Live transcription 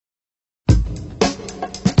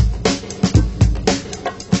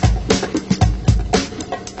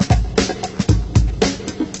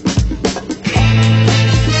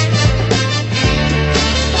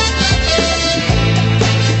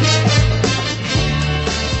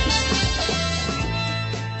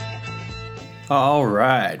All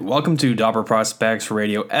right, welcome to Dobber Prospects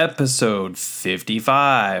Radio episode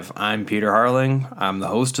 55. I'm Peter Harling. I'm the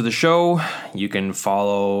host of the show. You can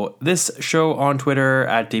follow this show on Twitter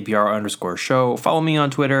at DPR_show. Follow me on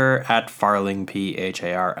Twitter at Farling,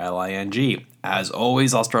 Pharling. As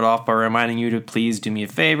always, I'll start off by reminding you to please do me a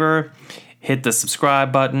favor. Hit the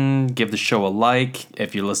subscribe button, give the show a like.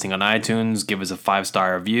 If you're listening on iTunes, give us a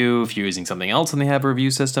 5-star review. If you're using something else in the Have a Review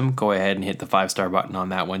system, go ahead and hit the 5-star button on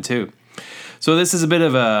that one too. So this is a bit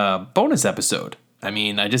of a bonus episode. I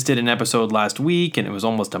mean, I just did an episode last week, and it was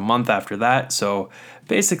almost a month after that. So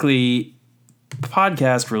basically,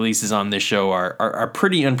 podcast releases on this show are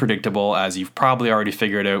pretty unpredictable, as you've probably already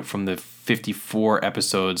figured out from the 54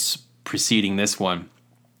 episodes preceding this one.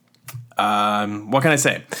 What can I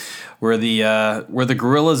say? We're the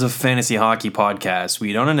gorillas of fantasy hockey podcasts.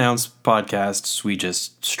 We don't announce podcasts. We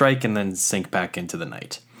just strike and then sink back into the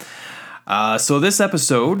night. So this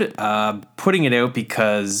episode, putting it out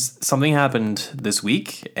because something happened this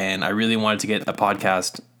week, and I really wanted to get a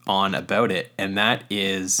podcast on about it, and that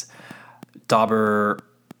is Dobber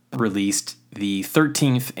released the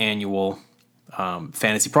 13th annual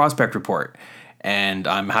Fantasy Prospect Report, and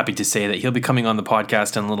I'm happy to say that he'll be coming on the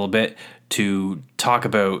podcast in a little bit to talk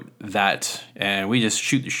about that, and we just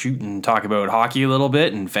shoot the shoot and talk about hockey a little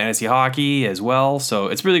bit, and fantasy hockey as well, so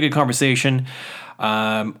it's a really good conversation.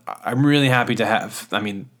 I'm really happy to have,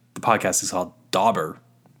 the podcast is called Dobber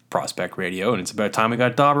Prospect Radio, and it's about time we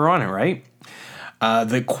got Dobber on it, right?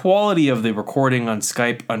 The quality of the recording on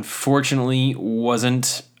Skype, unfortunately,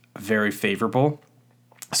 wasn't very favorable.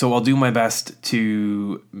 So I'll do my best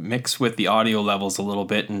to mix with the audio levels a little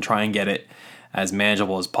bit and try and get it as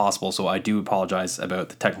manageable as possible. So I do apologize about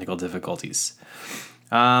the technical difficulties.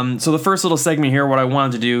 So the first little segment here, what I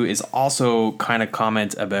wanted to do is also kind of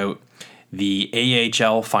comment about the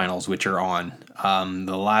AHL Finals, which are on.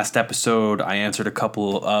 The last episode, I answered a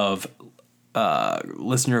couple of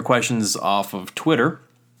listener questions off of Twitter.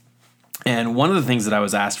 And one of the things that I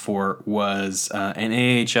was asked for was an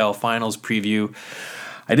AHL Finals preview.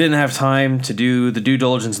 I didn't have time to do the due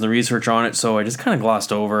diligence and the research on it, so I just kind of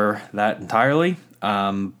glossed over that entirely.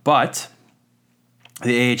 But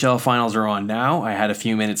the AHL Finals are on now. I had a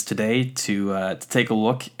few minutes today to take a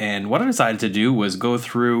look, and what I decided to do was go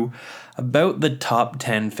through about the top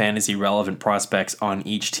 10 fantasy relevant prospects on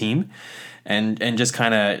each team, and just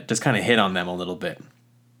kind of hit on them a little bit.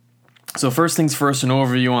 So first things first, an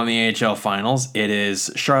overview on the AHL Finals. It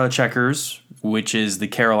is Charlotte Checkers, which is the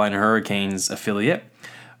Carolina Hurricanes affiliate,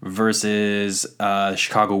 versus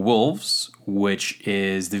Chicago Wolves, which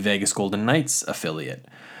is the Vegas Golden Knights affiliate.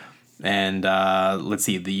 And let's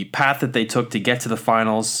see, the path that they took to get to the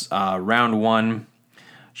finals, round one,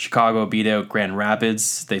 Chicago beat out Grand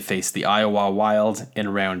Rapids. They faced the Iowa Wild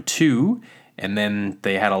in round two, and then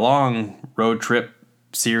they had a long road trip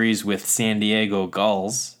series with San Diego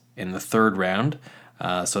Gulls in the third round.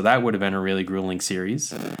 So that would have been a really grueling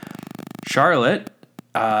series. Charlotte,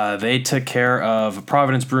 they took care of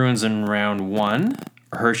Providence Bruins in round one,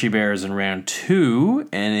 Hershey Bears in round two,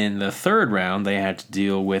 and in the third round, they had to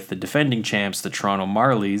deal with the defending champs, the Toronto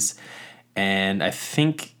Marlies, and I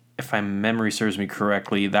think, if my memory serves me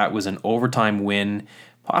correctly, that was an overtime win,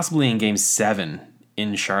 possibly in Game 7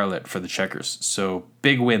 in Charlotte for the Checkers. So,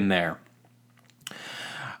 big win there.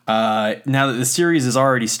 Now that the series has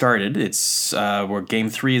already started, it's where Game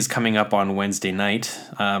 3 is coming up on Wednesday night.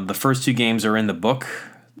 The first two games are in the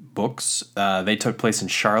books. They took place in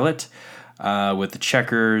Charlotte, with the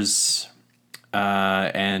Checkers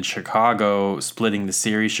and Chicago splitting the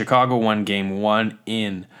series. Chicago won Game 1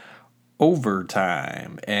 in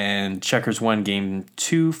overtime, and Checkers won Game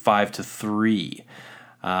 2 5-3.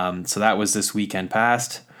 So that was this weekend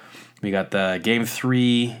past. We got the Game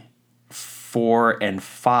 3, 4, and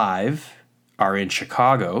 5 are in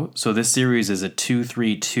Chicago. So this series is a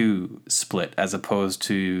 2-3-2 split as opposed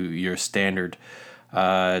to your standard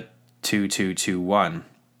 2-2-2-1.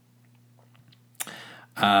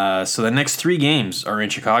 So the next three games are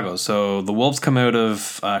in Chicago. So the Wolves come out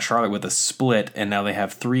of Charlotte with a split, and now they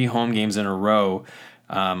have 3 home games in a row.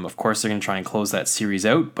 Of course, they're going to try and close that series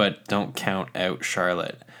out, but don't count out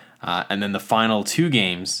Charlotte. And then the final 2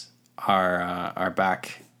 games are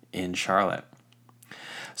back in Charlotte.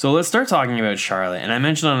 So let's start talking about Charlotte. And I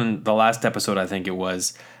mentioned on the last episode, I think it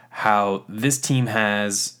was, how this team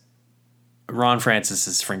has Ron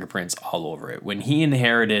Francis's fingerprints all over it. When he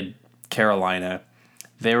inherited Carolina,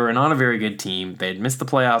 they were not a very good team. They had missed the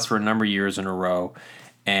playoffs for a number of years in a row,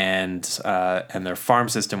 and their farm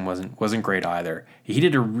system wasn't great either. He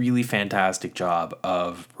did a really fantastic job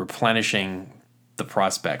of replenishing the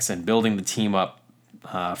prospects and building the team up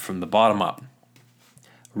from the bottom up.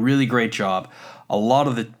 Really great job. A lot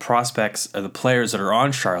of the prospects, the players that are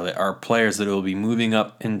on Charlotte, are players that will be moving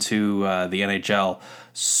up into the NHL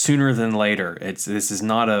sooner than later. This is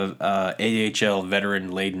not a AHL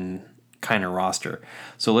veteran-laden kind of roster.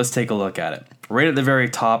 So let's take a look at it. Right at the very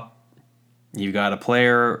top, you got a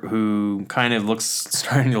player who kind of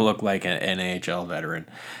starting to look like an AHL veteran,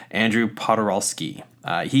 Andrew Podorowski.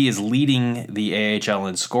 He is leading the AHL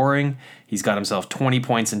in scoring. He's got himself 20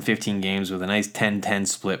 points in 15 games with a nice 10-10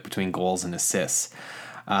 split between goals and assists.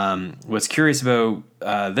 What's curious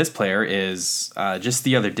about this player is just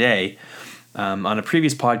the other day, on a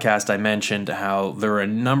previous podcast, I mentioned how there are a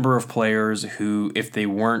number of players who, if they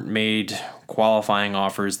weren't made qualifying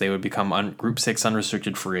offers, they would become Group 6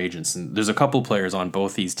 unrestricted free agents. And there's a couple players on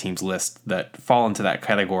both these teams' lists that fall into that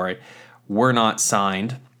category, were not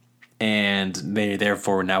signed, and they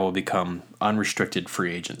therefore now will become unrestricted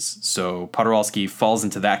free agents. So Podorowski falls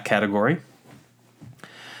into that category.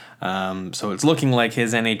 So it's looking like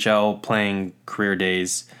his NHL playing career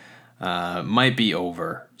days might be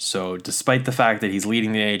over. So despite the fact that he's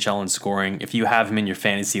leading the AHL in scoring, if you have him in your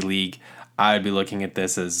fantasy league, I would be looking at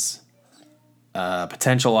this as a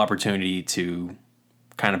potential opportunity to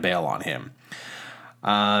kind of bail on him.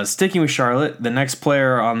 Sticking with Charlotte, the next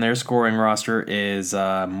player on their scoring roster is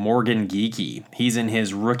Morgan Geekie. He's in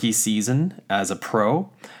his rookie season as a pro.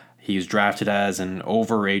 He was drafted as an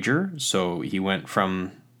overager, so he went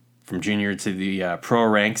from junior to the pro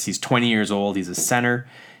ranks. He's 20 years old. He's a center.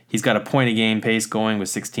 He's got a point-a-game pace going with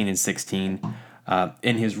 16 and 16.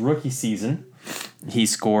 In his rookie season, he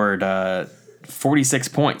scored 46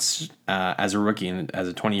 points as a rookie and as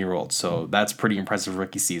a 20-year-old. So that's a pretty impressive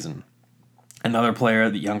rookie season. Another player,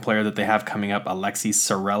 the young player that they have coming up, Alexi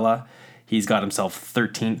Sorella, he's got himself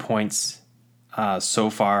 13 points so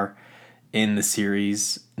far in the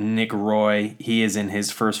series. Nick Roy, he is in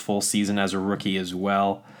his first full season as a rookie as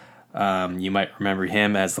well. You might remember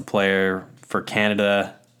him as the player for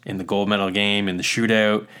Canada in the gold medal game in the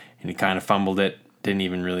shootout, and he kind of fumbled it, didn't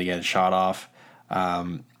even really get a shot off.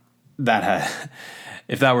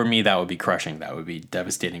 If that were me, that would be crushing. That would be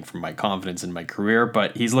devastating for my confidence in my career,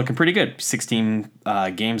 but he's looking pretty good. 16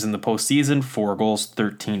 games in the postseason, 4 goals,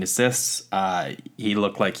 13 assists. He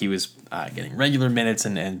looked like he was getting regular minutes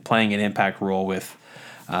and playing an impact role with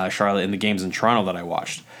Charlotte in the games in Toronto that I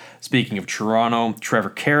watched. Speaking of Toronto, Trevor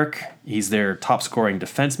Carrick, he's their top scoring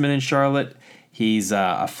defenseman in Charlotte. He's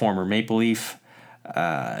a former Maple Leaf.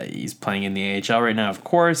 He's playing in the AHL right now, of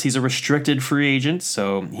course. He's a restricted free agent,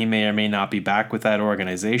 so he may or may not be back with that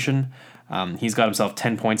organization. He's got himself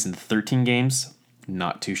 10 points in 13 games.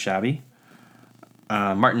 Not too shabby.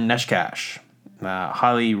 Martin Neshkash,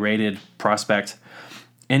 highly rated prospect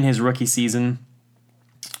in his rookie season.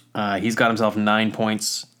 He's got himself 9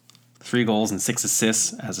 points, 3 goals, and 6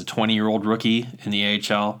 assists as a 20-year-old rookie in the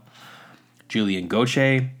AHL. Julian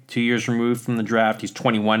Gauthier, 2 years removed from the draft. He's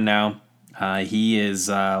 21 now. He is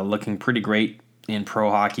looking pretty great in pro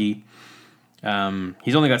hockey.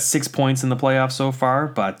 He's only got 6 points in the playoffs so far,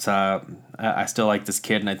 but I still like this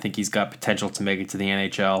kid, and I think he's got potential to make it to the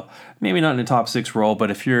NHL. Maybe not in the top 6 role,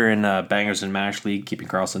 but if you're in a Bangers and Mash League, keeping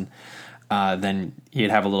Carlson, then he'd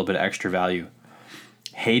have a little bit of extra value.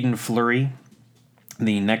 Hayden Fleury,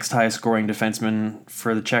 the next highest scoring defenseman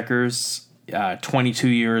for the Checkers, 22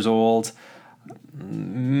 years old.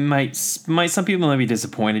 Some people might be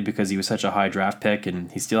disappointed because he was such a high draft pick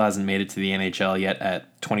and he still hasn't made it to the NHL yet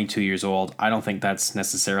at 22 years old. I don't think that's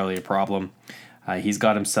necessarily a problem. He's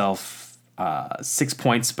got himself 6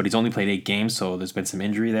 points, but he's only played 8 games, so there's been some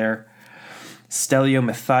injury there. Stelio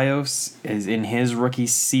Mathios is in his rookie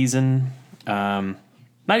season.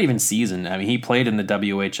 Not even season. I mean, he played in the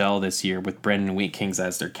WHL this year with Brendan Wheatkings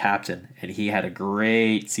as their captain, and he had a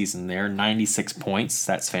great season there, 96 points.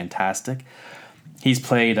 That's fantastic. He's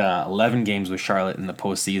played 11 games with Charlotte in the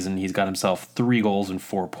postseason. He's got himself 3 goals and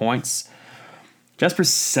 4 points. Jesper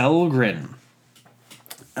Sellgren,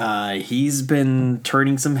 he's been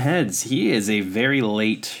turning some heads. He is a very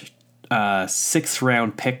late 6th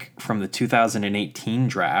round pick from the 2018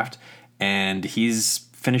 draft, and he's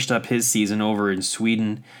finished up his season over in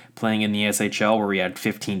Sweden playing in the SHL where he had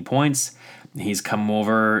 15 points. He's come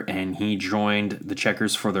over and he joined the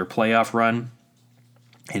Checkers for their playoff run.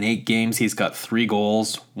 In 8 games, he's got 3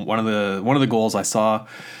 goals. One of the goals I saw,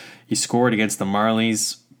 he scored against the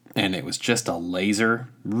Marlies, and it was just a laser.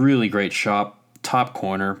 Really great shot, top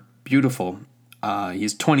corner, beautiful.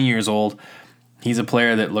 He's 20 years old. He's a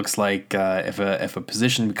player that looks like if a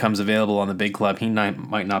position becomes available on the big club, he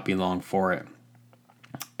might not be long for it.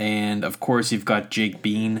 And of course, you've got Jake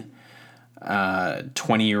Bean,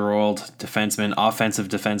 20-year-old defenseman, offensive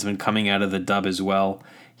defenseman coming out of the dub as well.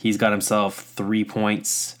 He's got himself 3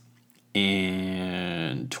 points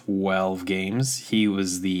in 12 games. He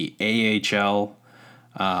was the AHL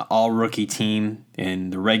all-rookie team in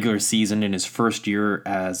the regular season in his first year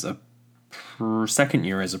as a pro.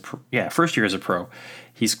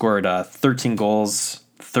 He scored 13 goals,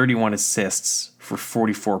 31 assists for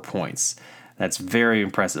 44 points. That's very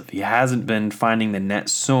impressive. He hasn't been finding the net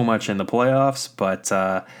so much in the playoffs, but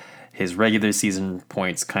his regular season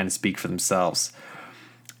points kind of speak for themselves.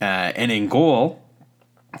 And in goal,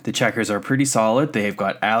 the Checkers are pretty solid. They've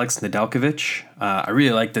got Alex Nedeljkovic. I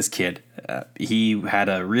really like this kid. He had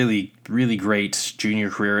a really, really great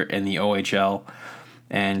junior career in the OHL.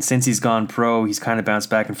 And since he's gone pro, he's kind of bounced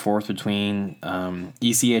back and forth between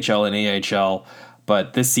ECHL and AHL.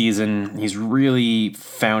 But this season, he's really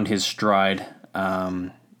found his stride.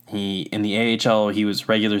 In the AHL, he was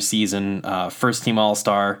regular season first team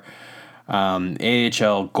All-Star,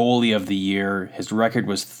 AHL goalie of the year. His record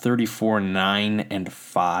was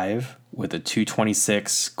 34-9-5 with a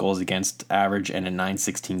 .226 goals against average and a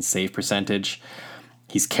 .916 save percentage.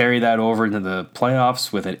 He's carried that over into the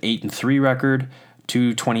playoffs with an 8-3 record,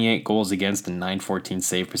 .228 goals against and .914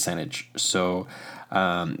 save percentage. So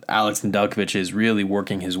Alex Nedeljkovic is really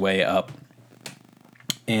working his way up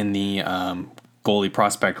in the goalie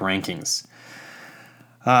prospect rankings.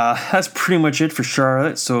 That's pretty much it for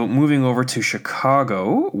Charlotte. So moving over to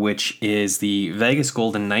Chicago, which is the Vegas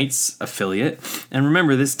Golden Knights affiliate. And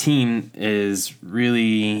remember, this team is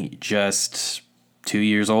really just 2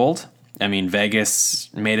 years old. I mean,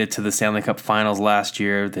 Vegas made it to the Stanley Cup Finals last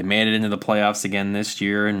year. They made it into the playoffs again this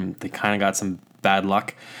year, and they kind of got some bad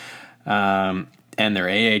luck. And their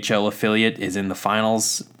AHL affiliate is in the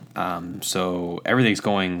finals. So everything's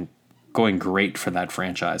going great for that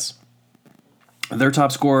franchise. Their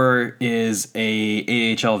top scorer is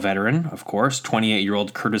a AHL veteran, of course,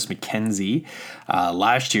 28-year-old Curtis McKenzie.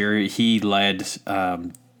 Last year, he led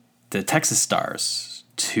the Texas Stars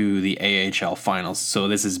to the AHL Finals. So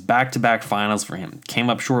this is back-to-back finals for him. Came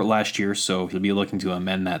up short last year, so he'll be looking to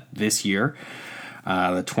amend that this year.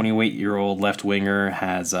 The 28-year-old left winger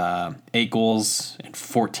has 8 goals and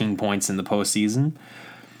 14 points in the postseason.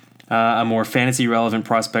 A more fantasy-relevant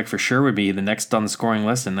prospect for sure would be the next on the scoring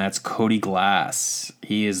list, and that's Cody Glass.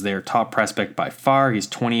 He is their top prospect by far. He's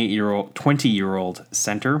 20-year-old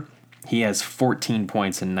center. He has 14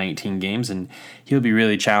 points in 19 games, and he'll be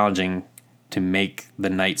really challenging to make the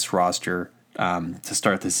Knights roster to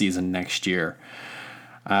start the season next year.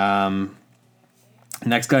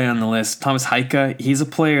 Next guy on the list, Thomas Heika. He's a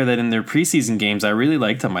player that in their preseason games, I really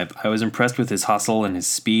liked him. I was impressed with his hustle and his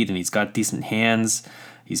speed, and he's got decent hands.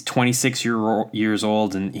 He's 26 years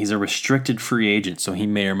old, and he's a restricted free agent, so he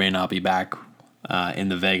may or may not be back in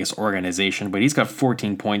the Vegas organization, but he's got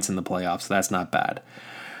 14 points in the playoffs, so that's not bad.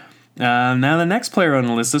 Now, the next player on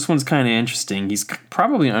the list, this one's kind of interesting. He's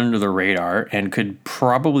probably under the radar and could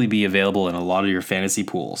probably be available in a lot of your fantasy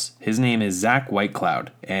pools. His name is Zach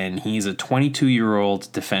Whitecloud, and he's a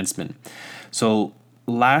 22-year-old defenseman. So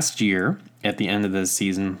last year, at the end of the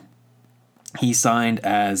season, he signed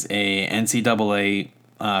as a NCAA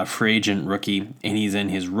free agent rookie, and he's in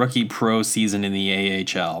his rookie pro season in the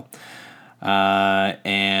AHL.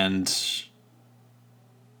 And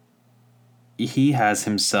he has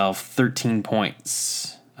himself 13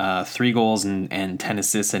 points, 3 goals and 10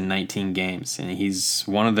 assists in 19 games. And he's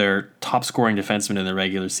one of their top scoring defensemen in the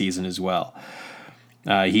regular season as well.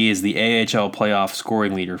 He is the AHL playoff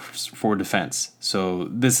scoring leader for defense. So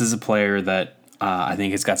this is a player that I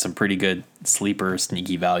think has got some pretty good sleeper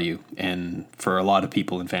sneaky value and for a lot of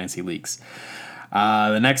people in fantasy leagues.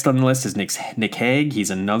 The next on the list is Nick Hague.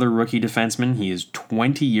 He's another rookie defenseman. He is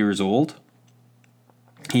 20 years old.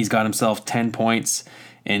 He's got himself 10 points.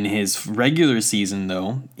 In his regular season,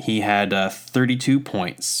 though, he had 32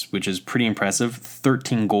 points, which is pretty impressive.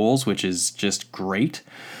 13 goals, which is just great.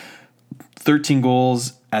 13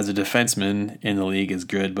 goals as a defenseman in the league is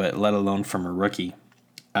good, but let alone from a rookie.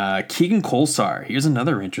 Keegan Kolesar, here's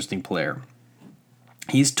another interesting player.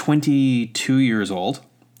 He's 22 years old.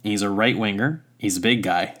 He's a right winger. He's a big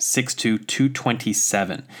guy, 6'2",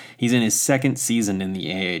 227. He's in his second season in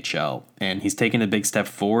the AHL, and he's taken a big step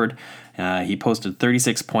forward. He posted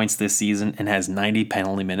 36 points this season and has 90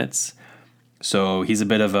 penalty minutes. So he's a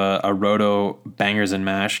bit of a roto bangers and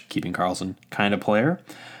mash, keeping Karlsson kind of player.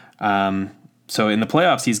 So in the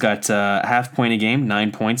playoffs, he's got half point a game,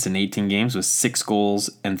 9 points in 18 games with 6 goals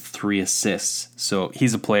and 3 assists. So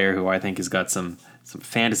he's a player who I think has got some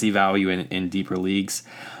fantasy value in deeper leagues.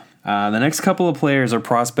 The next couple of players are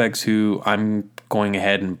prospects who I'm going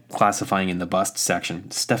ahead and classifying in the bust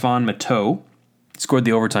section. Stephane Matteau scored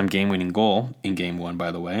the overtime game-winning goal in Game 1,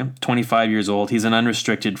 by the way. 25 years old. He's an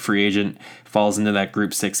unrestricted free agent. Falls into that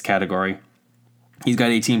Group 6 category. He's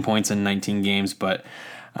got 18 points in 19 games, but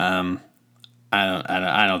I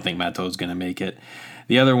don't think Matteau's going to make it.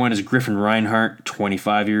 The other one is Griffin Reinhart,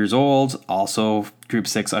 25 years old, also Group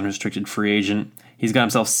 6 unrestricted free agent. He's got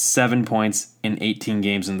himself 7 points in 18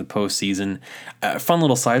 games in the postseason. Fun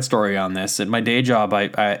little side story on this. At my day job,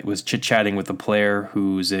 I was chit-chatting with a player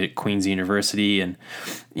who's at Queen's University, and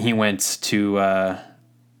he went to...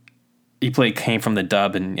 came from the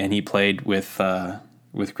Dub, and he played with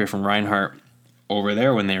Griffin Reinhart over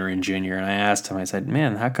there when they were in junior. And I asked him, I said,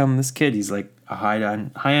 man, how come this kid, he's like a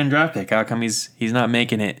high-end draft pick, how come he's not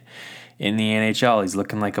making it in the NHL? He's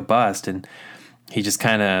looking like a bust. And he just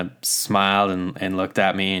kind of smiled and looked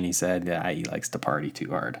at me, and he said, yeah, he likes to party too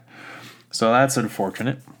hard. So that's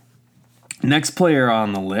unfortunate. Next player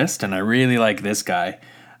on the list, and I really like this guy,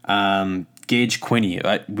 Gage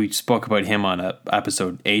Quinney. We spoke about him on an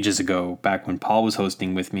episode ages ago, back when Paul was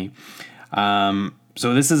hosting with me.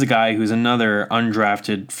 So this is a guy who's another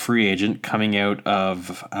undrafted free agent coming out of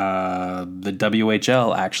the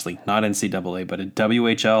WHL, actually, not NCAA, but a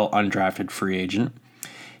WHL undrafted free agent.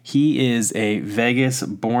 He is a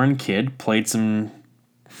Vegas-born kid, played some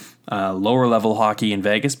lower-level hockey in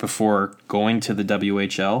Vegas before going to the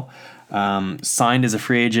WHL. Signed as a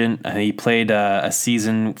free agent. He played a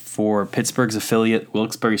season for Pittsburgh's affiliate,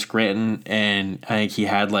 Wilkes-Barre-Scranton, and I think he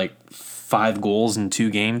had like 5 goals in 2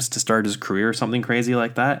 games to start his career, or something crazy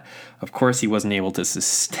like that. Of course, he wasn't able to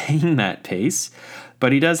sustain that pace,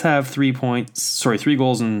 but he does have 3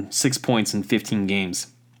 goals and 6 points in 15 games.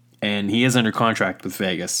 And he is under contract with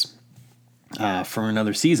Vegas for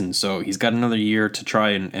another season. So he's got another year to try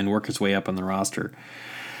and work his way up on the roster.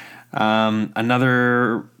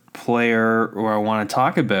 Another player who I want to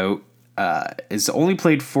talk about is only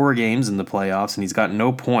played 4 games in the playoffs, and he's got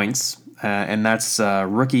no points. And that's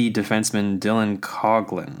rookie defenseman Dylan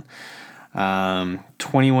Coughlin.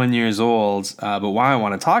 21 years old. But why I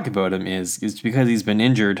want to talk about him is because he's been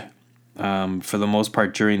injured for the most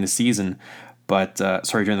part during the season.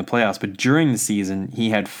 During the playoffs, but during the season,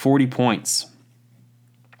 he had 40 points,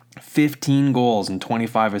 15 goals, and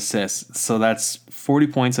 25 assists. So that's 40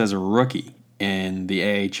 points as a rookie in the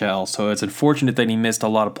AHL. So it's unfortunate that he missed a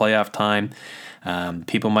lot of playoff time.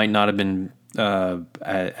 People might not have been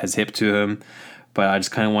as hip to him, but I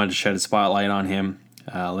just kind of wanted to shed a spotlight on him.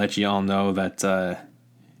 Let you all know that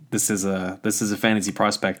this is a fantasy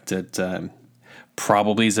prospect that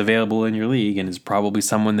probably is available in your league and is probably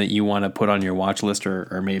someone that you want to put on your watch list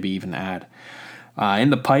or maybe even add. In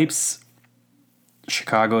the pipes,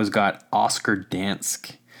 Chicago's got Oscar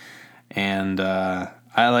Dansk, and I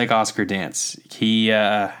like Oscar Dansk.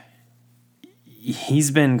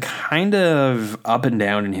 He's been kind of up and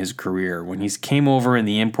down in his career. When he came over in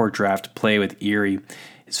the import draft to play with Erie,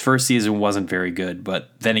 his first season wasn't very good,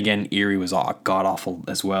 but then again, Erie was god-awful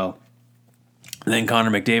as well. Then Connor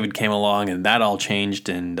McDavid came along, and that all changed,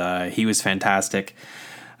 and he was fantastic.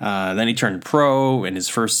 Then he turned pro, and his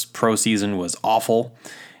first pro season was awful.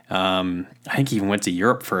 I think he even went to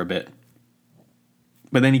Europe for a bit.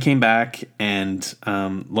 But then he came back, and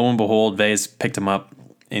lo and behold, Vegas picked him up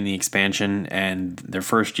in the expansion, and their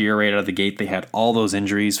first year right out of the gate, they had all those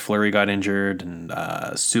injuries. Fleury got injured, and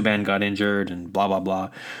Subban got injured, and blah, blah, blah.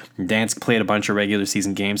 Dansk played a bunch of regular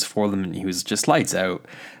season games for them, and he was just lights out.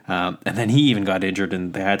 And then he even got injured,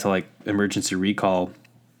 and they had to emergency recall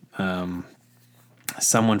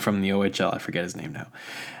someone from the OHL. I forget his name now.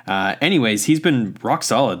 Anyways, he's been rock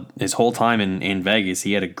solid his whole time in Vegas.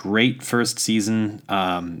 He had a great first season,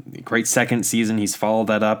 great second season. He's followed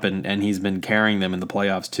that up, and he's been carrying them in the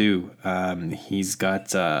playoffs too. He's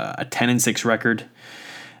got a 10-6 record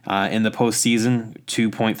in the postseason,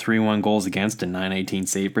 2.31 goals against, and .918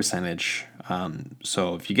 save percentage.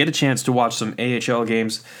 So if you get a chance to watch some AHL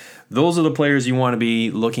games, those are the players you want to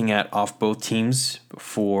be looking at off both teams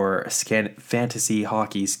for fantasy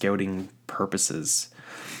hockey scouting purposes.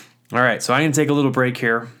 All right, so I'm going to take a little break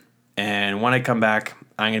here, and when I come back,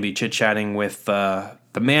 I'm going to be chit-chatting with the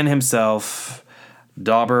man himself,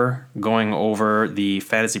 Dobber, going over the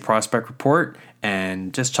fantasy prospect report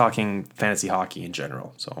and just talking fantasy hockey in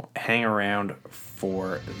general. So hang around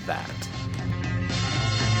for that.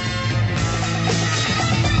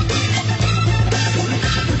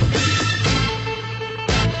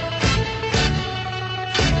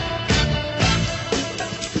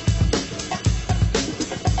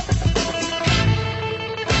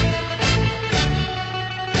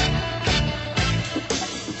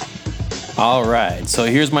 All right, so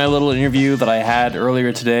here's my little interview that I had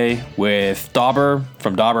earlier today with Dobber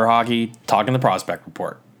from Dobber Hockey, talking the prospect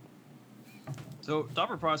report. So,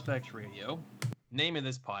 Dobber Prospects Radio, name of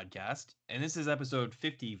this podcast, and this is episode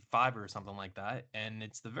 55 or something like that, and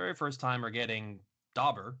it's the very first time we're getting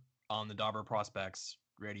Dobber on the Dobber Prospects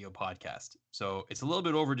Radio podcast. So it's a little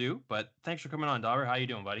bit overdue, but thanks for coming on, Dobber. How you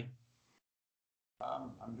doing, buddy?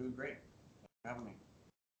 I'm doing great. Thanks for having me.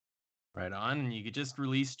 Right on. You just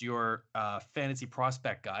released your fantasy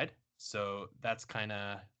prospect guide, so that's kind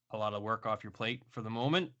of a lot of work off your plate for the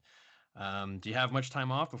moment. Do you have much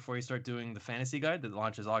time off before you start doing the fantasy guide that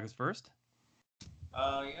launches August 1st? Yeah,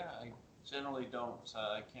 I generally don't.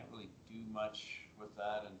 I can't really do much with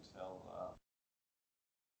that until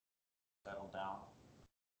settle down.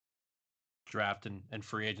 Draft and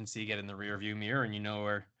free agency get in the rear view mirror, and you know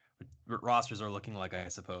where what rosters are looking like, I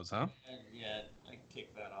suppose, huh? Yeah, I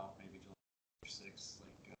kick that off maybe July 6th.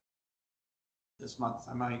 This month,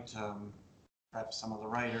 I might prep some of the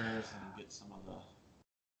writers and get some of the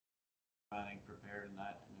planning prepared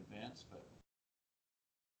in advance, but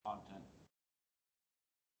content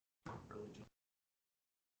early July.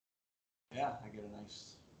 Yeah, I get a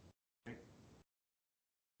nice break.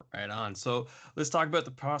 Right on. So let's talk about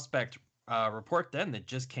the prospect report then that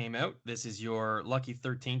just came out. This is your lucky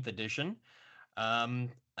 13th edition.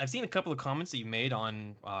 I've seen a couple of comments that you made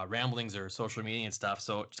on ramblings or social media and stuff,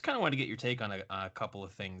 so just kind of wanted to get your take on a couple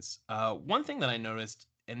of things. One thing that I noticed,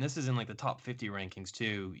 and this is in like the top 50 rankings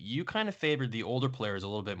too, you kind of favored the older players a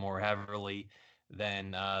little bit more heavily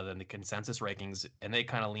than the consensus rankings, and they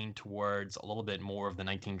kind of lean towards a little bit more of the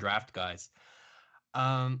 19 draft guys.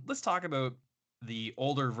 Let's talk about the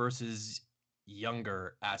older versus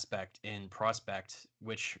younger aspect in prospect,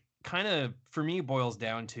 which kind of for me boils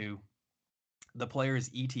down to the player's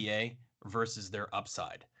ETA versus their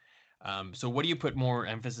upside. So what do you put more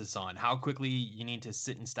emphasis on? How quickly you need to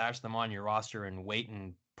sit and stash them on your roster and wait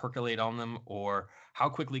and percolate on them, or how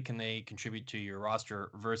quickly can they contribute to your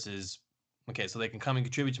roster versus, okay, so they can come and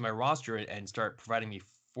contribute to my roster and start providing me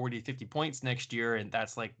 40, 50 points next year, and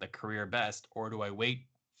that's like the career best, or do I wait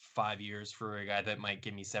 5 years for a guy that might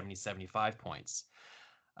give me 70, 75 points?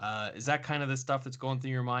 Is that kind of the stuff that's going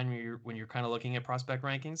through your mind when you're kind of looking at prospect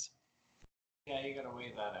rankings? Yeah, you got to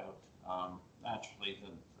weigh that out. Naturally,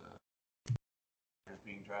 the players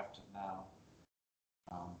being drafted now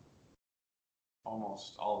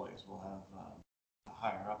almost always will have a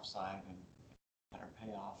higher upside and better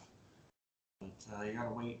payoff. But you got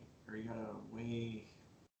to wait, or you got to weigh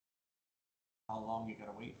how long you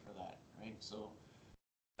got to wait for that, right? So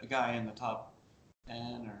a guy in the top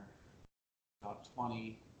 10 or top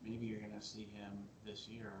 20, maybe you're going to see him this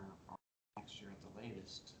year or next year at the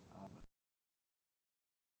latest.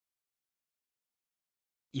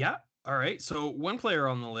 Yeah. All right. So one player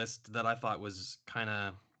on the list that I thought was kind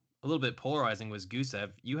of a little bit polarizing was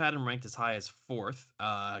Gusev. You had him ranked as high as 4th.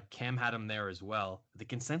 Cam had him there as well. The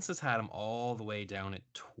consensus had him all the way down at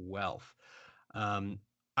 12th.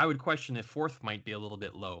 I would question if 4th might be a little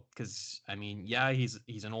bit low because, I mean, yeah, he's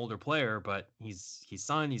an older player, but he's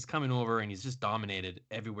coming over and he's just dominated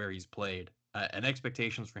everywhere he's played. And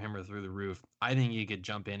expectations for him are through the roof. I think he could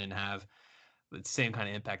jump in and have the same kind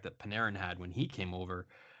of impact that Panarin had when he came over.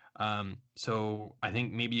 So I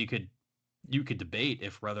think maybe you could debate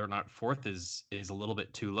if whether or not 4th is a little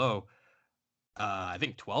bit too low. I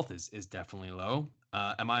think 12th is definitely low.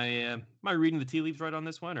 Am I reading the tea leaves right on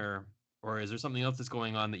this one, or is there something else that's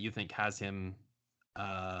going on that you think has him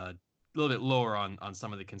a little bit lower on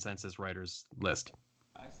some of the consensus writers list?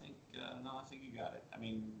 I think no, I think you got it. I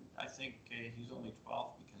mean, I think he's only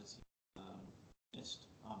 12th because he missed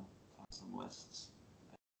on some lists.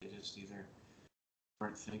 They just either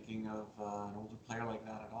weren't thinking of an older player like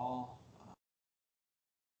that at all.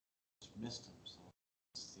 Just missed him, so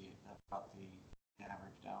that brought the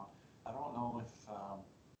average down. I don't know if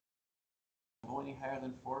go any higher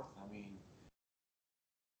than 4th. I mean,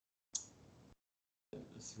 the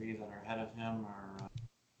 3 that are ahead of him are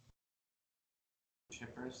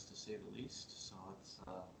chippers, to say the least. So it's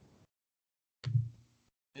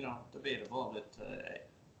debatable, but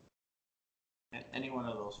any one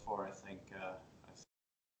of those 4, I think,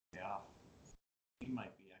 yeah, he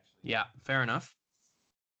might be actually. Yeah, fair enough.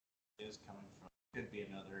 Is coming from could be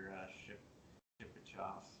another shippage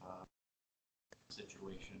off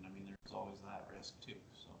situation. I mean, there's always that risk too.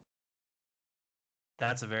 So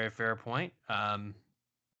that's a very fair point. The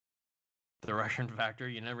Russian factor,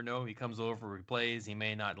 you never know. He comes over, he plays, he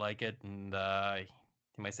may not like it, and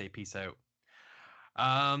he might say peace out.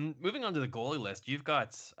 Moving on to the goalie list, you've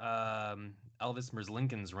got Elvis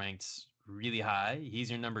Merzlikins ranked really high. He's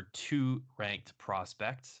your number 2 ranked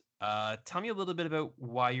prospect. Tell me a little bit about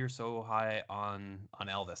why you're so high on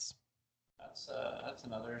Elvis. That's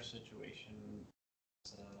another situation.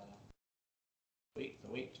 It's, the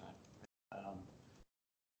wait time. Um,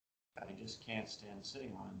 I just can't stand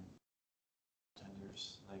sitting on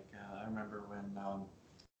tenders. Like I remember when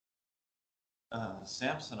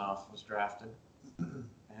Samsonov was drafted,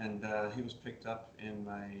 and he was picked up in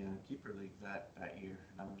my keeper league that year,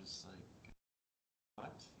 and I'm just like,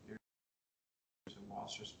 what? There's a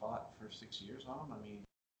roster spot for 6 years on him. I mean,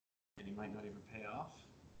 and he might not even pay off,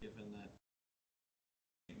 given that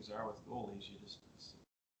things are with goalies. It's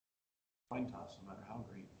a coin toss, no matter how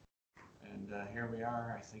great. And here we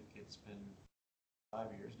are. I think it's been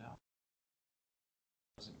 5 years now.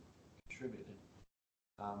 Hasn't contributed.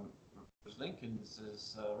 Lincoln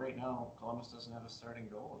says right now Columbus doesn't have a starting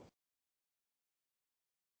goalie.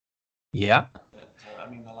 Yeah. But, I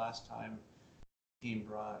mean, the last time the team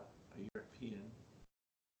brought a European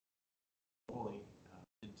goalie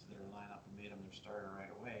into their lineup and made him their starter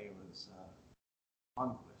right away was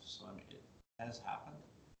Conquest. So I mean, it has happened.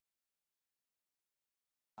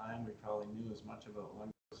 And we probably knew as much about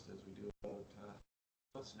Lundqvist as we do about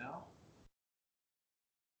us now.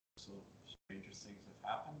 So stranger things have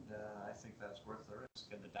happened. I think that's worth the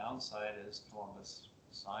risk. And the downside is Columbus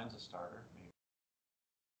signs a starter. Maybe,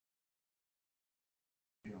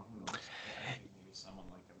 who knows? I think maybe someone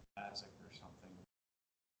like a Mazik or something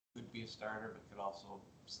could be a starter, but could also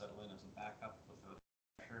settle in as a backup without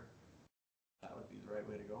pressure. That would be the right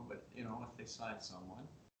way to go. But if they sign someone,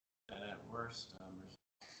 then at worst, there's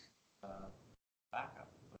backup,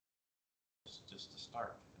 but it's just a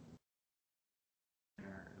start.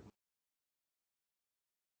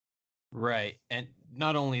 Right. And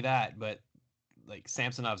not only that, but like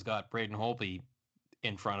Samsonov's got Braden Holtby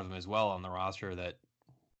in front of him as well on the roster that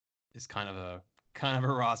is kind of a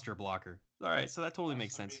roster blocker. All right, so that totally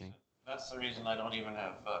makes sense to me. That's the reason I don't even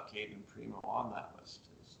have Caden Primo on that list.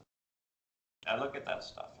 I look at that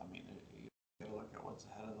stuff. I mean, you got to look at what's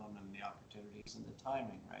ahead of them and the opportunities and the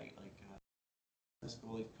timing, right? Like this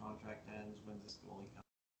goalie's contract ends when this goalie comes.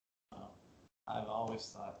 I've always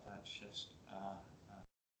thought that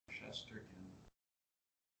Shesterkin.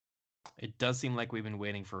 It does seem like we've been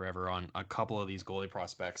waiting forever on a couple of these goalie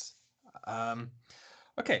prospects.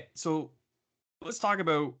 Okay, so let's talk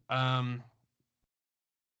about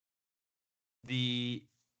the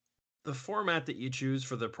format that you choose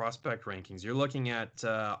for the prospect rankings. You're looking at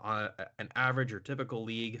on an average or typical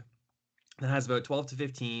league that has about 12 to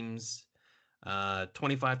 15 teams,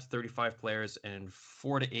 25 to 35 players, and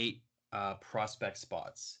 4 to 8 prospect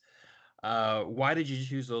spots. Why did you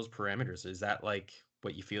choose those parameters? Is that like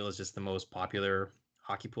what you feel is just the most popular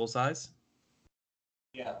hockey pool size?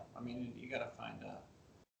 Yeah, I mean, you gotta find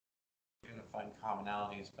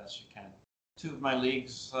commonality as best you can. Two of my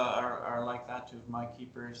leagues are like that. Two of my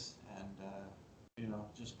keepers, and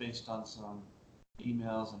just based on some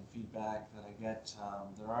emails and feedback that I get,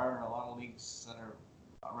 there are a lot of leagues that are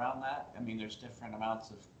around that. I mean, there's different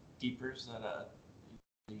amounts of keepers that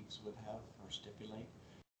leagues would have or stipulate.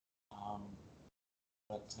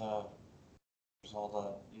 But there's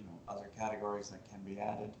all the other categories that can be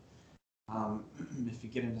added. If you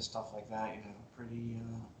get into stuff like that, you have a pretty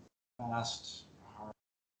fast, hard,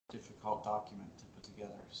 difficult document to put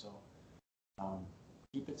together. So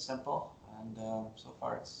keep it simple, and so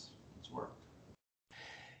far it's worked.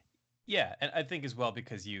 Yeah, and I think as well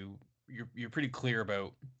because you're pretty clear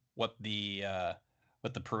about what the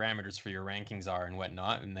parameters for your rankings are and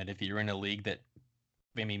whatnot, and that if you're in a league that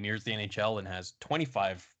maybe mirrors the NHL and has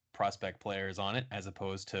 25 prospect players on it as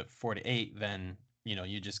opposed to 4 to 8, then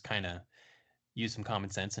you just kind of use some common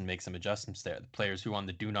sense and make some adjustments there. The players who are on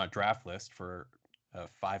the do not draft list for a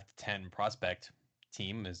 5 to 10 prospect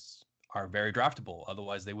team are very draftable.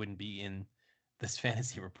 Otherwise, they wouldn't be in this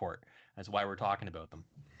fantasy report. That's why we're talking about them.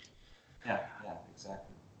 Yeah,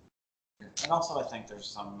 exactly. And also, I think there's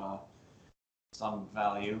some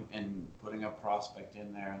value in putting a prospect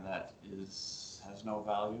in there that has no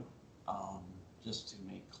value, just to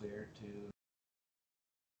make clear to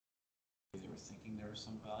they were thinking there was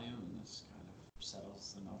some value, and this kind of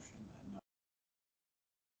settles the notion that no,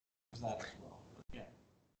 there's that as well. But yeah.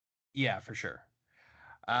 Yeah, for sure.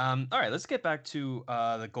 All right, let's get back to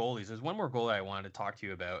the goalies. There's one more goalie I wanted to talk to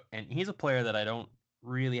you about, and he's a player that I don't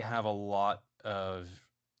really have a lot of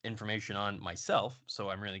information on myself, so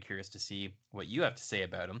I'm really curious to see what you have to say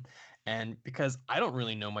about him. And because I don't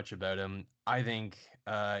really know much about him, I think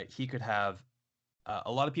he could have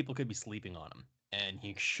a lot of people could be sleeping on him, and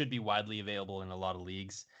he should be widely available in a lot of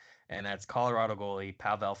leagues. And that's Colorado goalie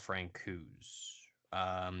Pavel Francouz.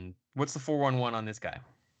 What's the 411 on this guy?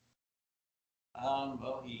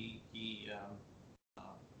 Well, he um,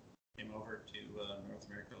 came over to North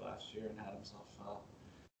America last year and had himself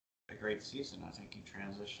a great season. I think he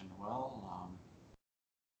transitioned well,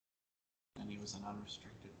 and he was an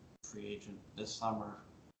unrestricted free agent this summer,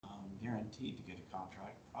 guaranteed to get a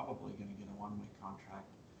contract. Probably going to get a one-way contract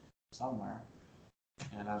somewhere.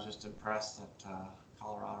 And I was just impressed that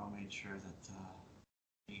Colorado made sure that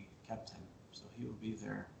he kept him, so he will be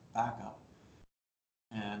their backup.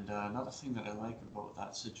 And another thing that I like about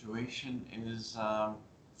that situation is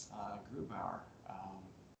Grubauer.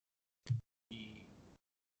 He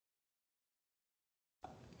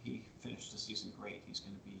he finished the season great. He's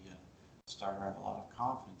going to be a starter. I have a lot of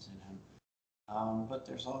confidence in him. But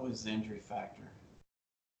there's always the injury factor.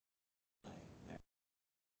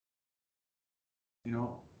 You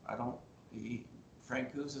know, I don't.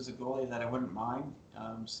 Frank Goose is a goalie that I wouldn't mind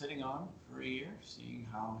sitting on for a year, seeing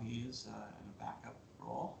how he is in a backup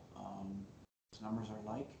role. His numbers are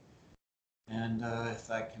like, and if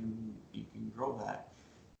that can, you can grow that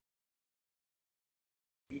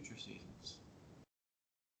future seasons.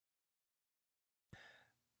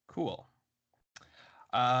 Cool.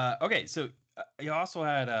 Okay, so you also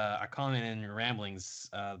had a comment in your ramblings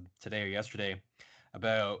today or yesterday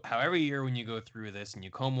about how every year when you go through this and you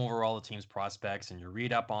comb over all the team's prospects and you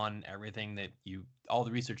read up on everything all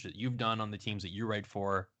the research that you've done on the teams that you write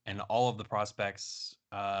for, and all of the prospects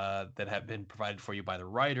that have been provided for you by the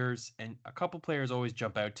writers, and a couple players always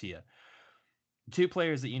jump out to you. Two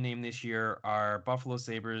players that you named this year are Buffalo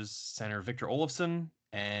Sabres center Victor Olofsson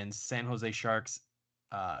and San Jose Sharks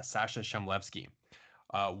Sasha Shamlevsky.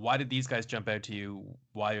 Why did these guys jump out to you?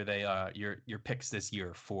 Why are they your picks this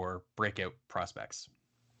year for breakout prospects?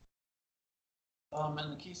 In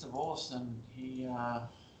the case of Olsen, he,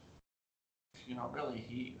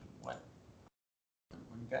 really, when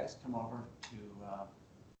guys come over to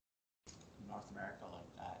North America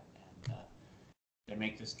like that, and they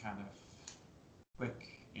make this kind of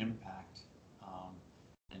quick impact.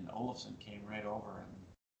 And Olofsson came right over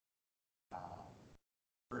and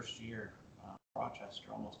first year,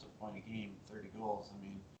 Rochester almost a point a game, 30 goals. I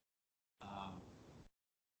mean,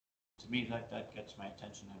 to me that gets my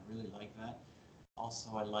attention. I really like that.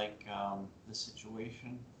 Also, I like the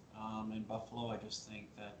situation in Buffalo. I just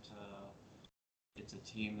think that it's a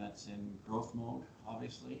team that's in growth mode,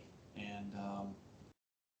 obviously, and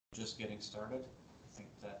just getting started. I think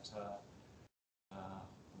that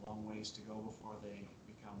a long ways to go before they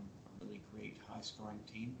become a really great high-scoring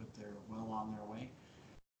team, but they're well on their way.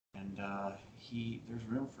 And there's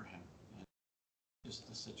room for him. And just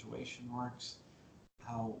the situation works,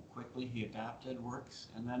 how quickly he adapted works,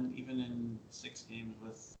 and then even in 6 games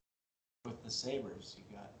with the Sabres, he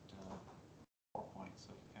got 4 points,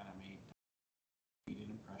 so he kind of made an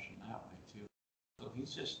impression that way too. So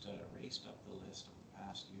he's just raced up the list of the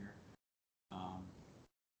past year.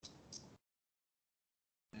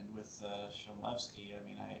 And with Shamlevsky, I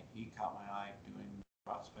mean, he caught my eye doing the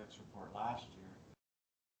prospects report last year.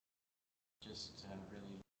 Just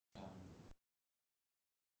really,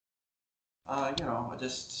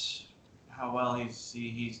 just how well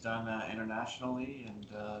he's done internationally, and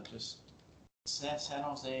just San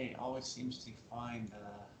Jose always seems to find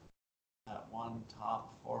that one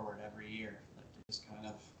top forward every year that just kind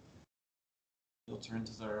of filter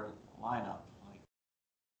into their lineup like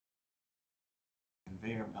a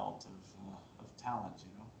conveyor belt of talent,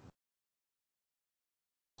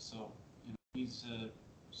 So he's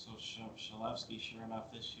so Shalevsky, sure enough,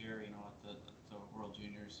 this year, at the World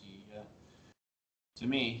Juniors, to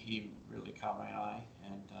me, he really caught my eye,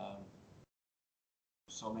 and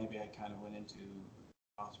so maybe I kind of went into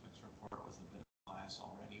prospects report with a bit of bias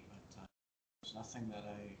already, but there's nothing that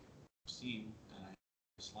I've seen that I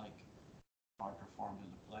dislike. How I performed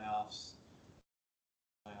in the playoffs,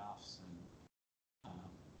 and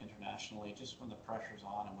internationally, just when the pressure's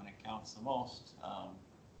on and when it counts the most,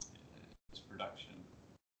 his production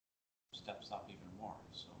steps up even more.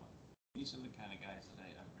 So these are the kind of guys that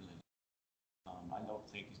I really I don't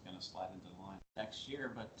think he's going to slide into the line next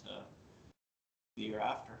year, but the year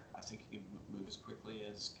after, I think he can move as quickly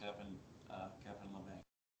as Kevin LeVay.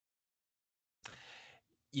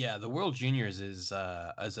 Yeah, the World Juniors is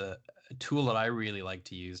as a tool that I really like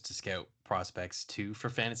to use to scout prospects too for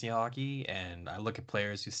fantasy hockey, and I look at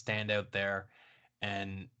players who stand out there,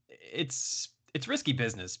 and it's risky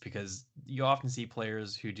business because you often see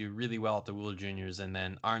players who do really well at the World Juniors and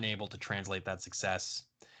then aren't able to translate that success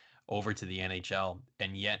over to the NHL,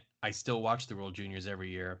 and yet I still watch the World Juniors every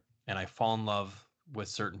year, and I fall in love with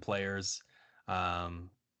certain players, and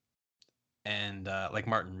like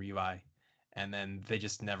Martin Revi, and then they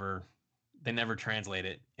just never they never translate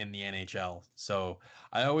it in the NHL. So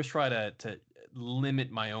I always try to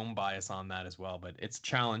limit my own bias on that as well. But it's a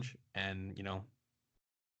challenge, and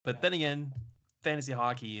But then again, fantasy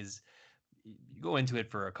hockey is you go into it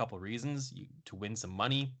for a couple of reasons: to win some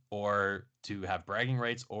money, or to have bragging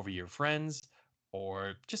rights over your friends,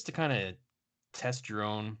 or just to kind of test your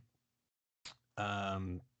own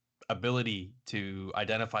um, ability to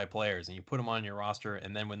identify players, and you put them on your roster,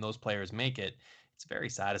 and then when those players make it, it's very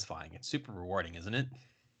satisfying. It's super rewarding, isn't it?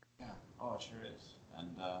 Yeah. Oh, it sure is. And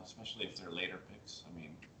especially if they're later picks. I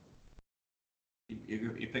mean,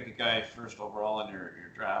 you pick a guy first overall in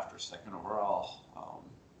your draft or second overall,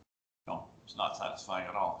 it's not satisfying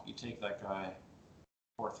at all. You take that guy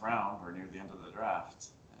fourth round or near the end of the draft,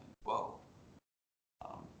 and whoa.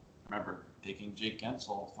 I remember taking Jake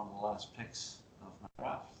Gensel from the last picks of my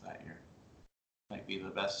draft that year. Might be the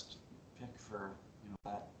best pick for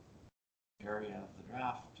that area of the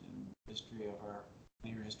draft in history of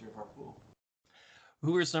our pool.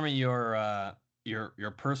 Who are some of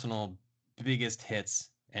your personal biggest hits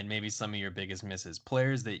and maybe some of your biggest misses?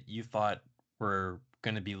 Players that you thought were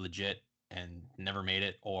going to be legit and never made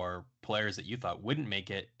it, or players that you thought wouldn't make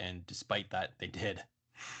it and despite that they did.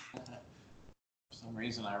 For some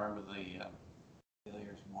reason, I remember the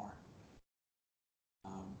failures more.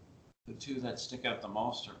 The two that stick out the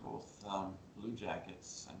most are both Blue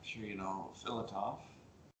Jackets. I'm sure you know Filatov.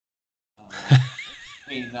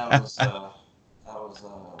 That was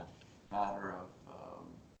a matter of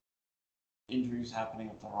injuries happening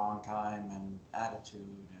at the wrong time and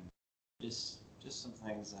attitude and just some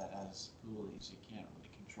things that as goalies you can't really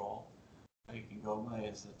control. What you can go by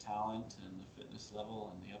is the talent and the fitness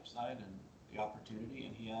level and the upside and the opportunity,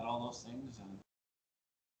 and he had all those things and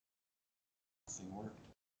nothing worked.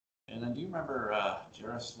 And then do you remember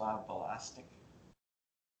Jaroslav Balastik?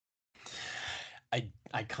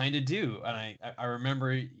 I kind of do, and I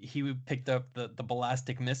remember he picked up the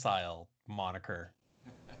ballistic missile moniker.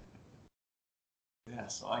 Yeah,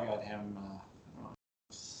 so I got him. I don't know,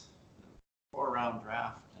 4-round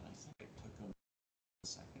draft, and I think I took him the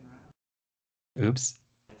second round. Oops.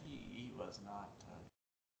 He was not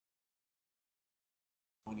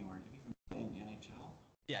anywhere. Did he even play in the NHL?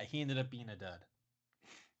 Yeah, he ended up being a dud.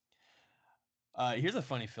 Here's a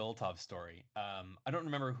funny Filatov story. I don't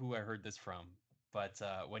remember who I heard this from, but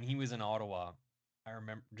when he was in Ottawa, I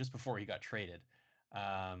remember just before he got traded,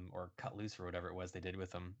 or cut loose or whatever it was they did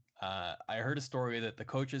with him. I heard a story that the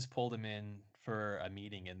coaches pulled him in for a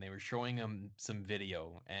meeting and they were showing him some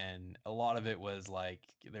video, and a lot of it was like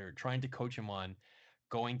they're trying to coach him on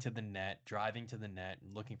going to the net, driving to the net,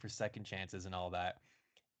 and looking for second chances and all that.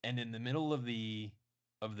 And in the middle of the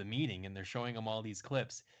meeting, and they're showing him all these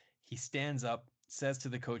clips, he stands up, says to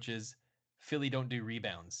the coaches, "Philly don't do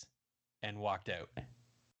rebounds," and walked out.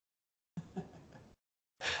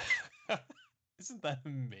 Isn't that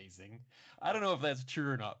amazing? I don't know if that's true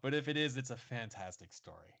or not, but if it is, it's a fantastic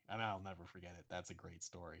story, and I'll never forget it. That's a great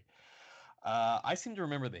story. I seem to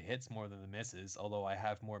remember the hits more than the misses, although I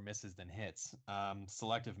have more misses than hits.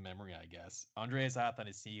 Selective memory, I guess. Andreas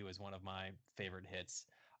Athanasiou is one of my favorite hits.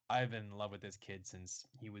 I've been in love with this kid since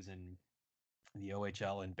he was in the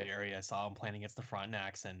OHL in Bay Area. I saw him playing against the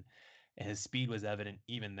Frontenacs, and his speed was evident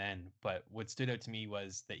even then. But what stood out to me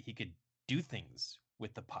was that he could do things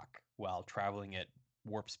with the puck while traveling at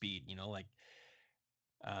warp speed. Like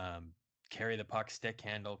um, carry the puck, stick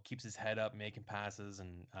handle, keeps his head up, making passes,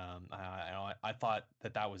 and I thought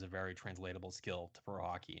that was a very translatable skill to pro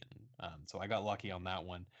hockey, and so I got lucky on that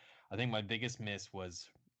one. I think my biggest miss was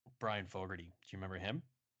Brian Fogarty. Do you remember him?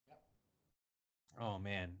 Oh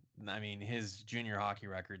man, I mean his junior hockey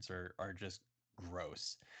records are just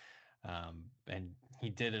gross, and he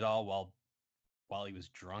did it all while he was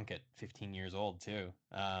drunk at 15 years old too.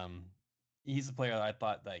 He's a player that I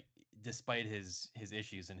thought that despite his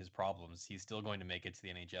issues and his problems, he's still going to make it to the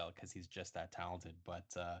NHL because he's just that talented. But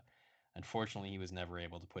unfortunately, he was never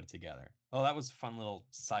able to put it together. Oh, that was a fun little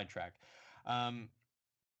sidetrack. Um,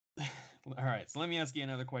 all right, so let me ask you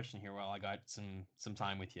another question here while I got some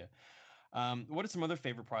time with you. What are some other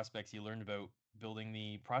favorite prospects you learned about building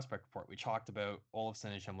the prospect report? We talked about Olofsson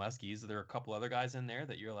and Chemleski. Is there a couple other guys in there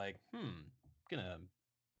that you're like, gonna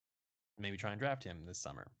maybe try and draft him this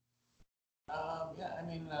summer? Yeah, I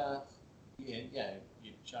mean,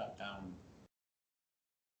 you jot down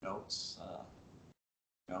notes,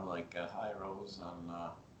 like high rows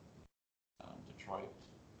on Detroit.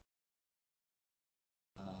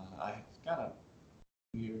 I got a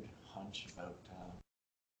weird hunch about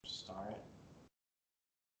Starrett,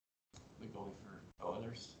 the goalie for the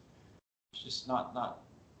Oilers. It's just not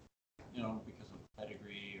because of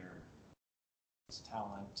pedigree or his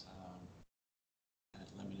talent.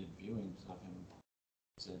 of him.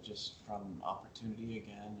 So just from opportunity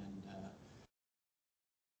again, and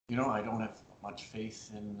I don't have much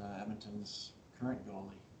faith in Edmonton's current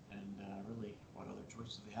goalie, and really, what other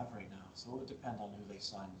choices do they have right now? So it would depend on who they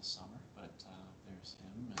sign this summer, but there's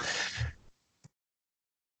him. And,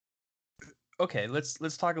 Okay, let's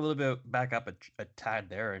talk a little bit back up a tad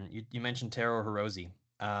there, and you mentioned Taro Hirose.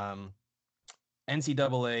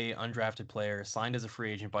 NCAA undrafted player, signed as a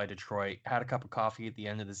free agent by Detroit, had a cup of coffee at the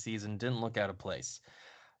end of the season, didn't look out of place.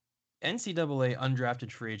 NCAA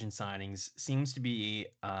undrafted free agent signings seems to be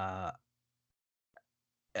a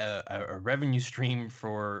revenue stream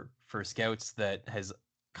for scouts that has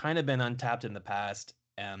kind of been untapped in the past.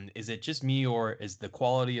 Is it just me, or is the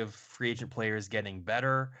quality of free agent players getting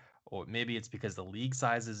better? Or maybe it's because the league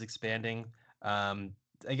size is expanding.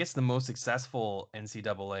 I guess the most successful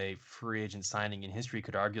NCAA free agent signing in history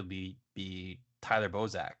could arguably be Tyler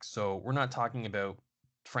Bozak. So we're not talking about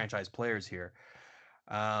franchise players here.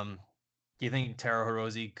 Do you think Taro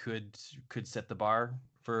Hirose could set the bar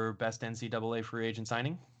for best NCAA free agent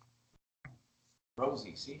signing?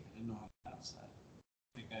 Rosie, see, I didn't know how to pronounce that.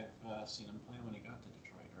 I think I've seen him play when he got to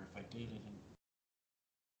Detroit, or if I did, I didn't.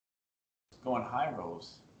 Going High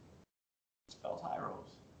Rose. It's spelled High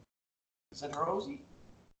Rose. Is it Rosie?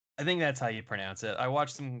 I think that's how you pronounce it. I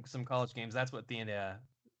watched some college games. That's what the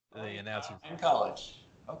announcer. In college.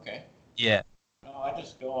 Okay. Yeah. No, I'm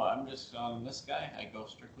just on this guy. I go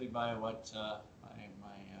strictly by what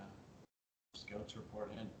my scouts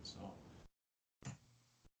report in. So.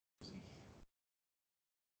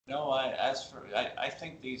 No, I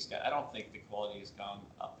think these guys. I don't think the quality has gone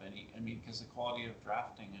up any. I mean, because the quality of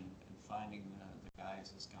drafting and finding the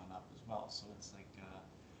guys has gone up as well. So it's like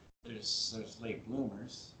there's late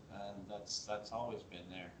bloomers, and that's always been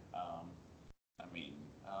there.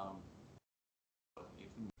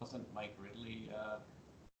 Even wasn't Mike Ridley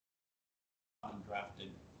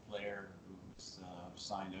undrafted player who was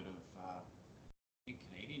signed out of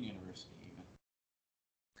Canadian University even.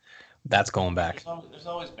 That's going back. There's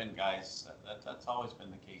always been guys. That's always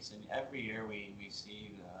been the case, and every year we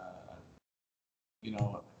see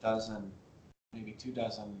a dozen, maybe 2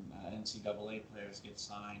 dozen NCAA players get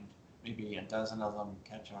signed. Maybe a dozen of them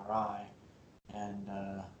catch our eye, and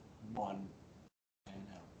one pan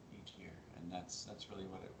out each year, and that's really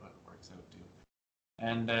what it works out to.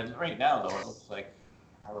 And right now, though, it looks like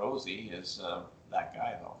Hirose is that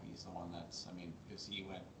guy. Though he's the one because he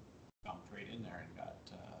jumped right in there and got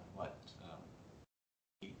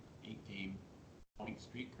 8-game point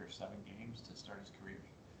streak or 7 games to start his career.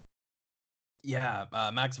 Yeah,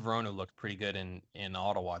 Max Verona looked pretty good in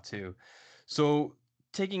Ottawa too. So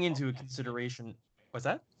taking into consideration, what's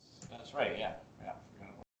that? That's right. Yeah.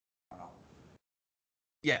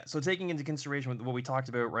 Yeah, so taking into consideration what we talked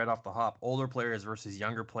about right off the hop, older players versus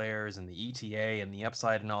younger players and the ETA and the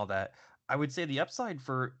upside and all that, I would say the upside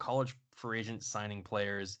for college free agent signing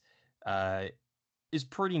players is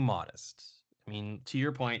pretty modest. I mean, to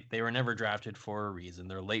your point, they were never drafted for a reason.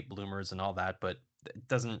 They're late bloomers and all that, but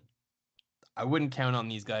I wouldn't count on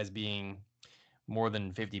these guys being more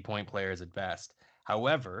than 50-point players at best.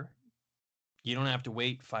 However, you don't have to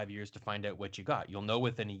wait 5 years to find out what you got. You'll know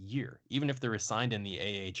within a year. Even if they're assigned in the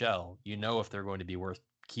AHL, you know if they're going to be worth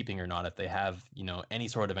keeping or not, if they have, any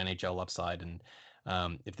sort of NHL upside. And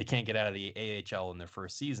if they can't get out of the AHL in their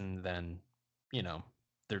first season, then,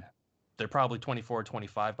 they're probably 24,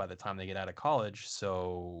 25 by the time they get out of college.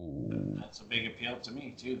 So that's a big appeal to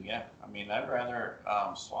me too. Yeah. I mean, I'd rather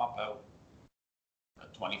swap out a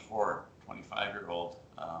 24, 25-year-old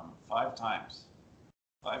 5 times.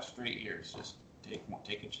 5 straight years. Just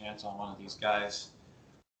take a chance on one of these guys.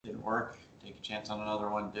 Didn't work. Take a chance on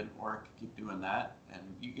another one. Didn't work. Keep doing that. And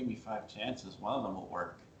you give me 5 chances, one of them will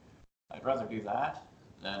work. I'd rather do that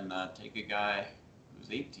than take a guy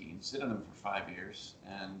who's 18, sit on him for 5 years,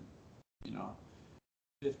 and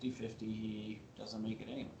 50-50, he doesn't make it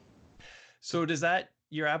anyway. So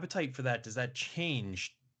your appetite for that, does that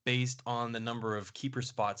change based on the number of keeper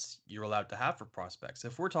spots you're allowed to have for prospects?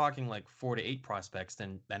 If we're talking like 4 to 8 prospects,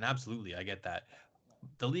 then absolutely, I get that.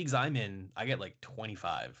 The leagues I'm in, I get like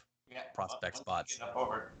 25 prospect spots. Get up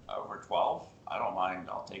over 12, I don't mind.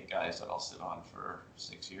 I'll take guys that I'll sit on for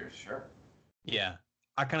 6 years, sure. Yeah,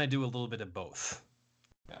 I kind of do a little bit of both.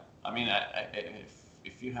 Yeah, I mean,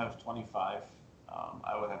 if you have 25,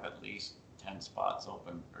 I would have at least 10 spots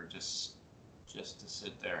open, or just to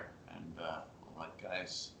sit there and let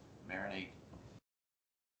guys marinate.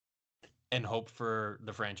 And hope for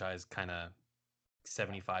the franchise kind of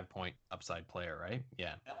 75-point upside player, right?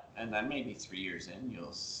 Yeah. And then maybe 3 years in,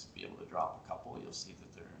 you'll be able to drop a couple. You'll see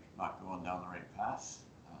that they're not going down the right path.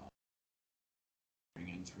 Bring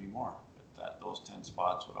in 3 more. that those 10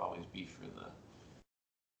 spots would always be for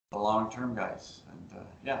the long-term guys. And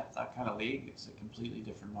that kind of league, it's a completely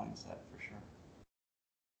different mindset for sure.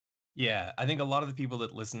 Yeah, I think a lot of the people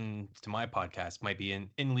that listen to my podcast might be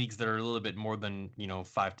in leagues that are a little bit more than,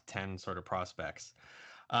 5 to 10 sort of prospects.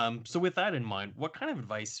 So with that in mind, what kind of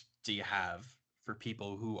advice do you have for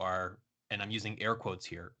people who are, and I'm using air quotes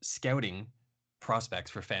here, scouting prospects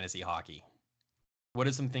for fantasy hockey? What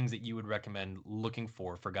are some things that you would recommend looking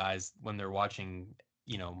for guys when they're watching,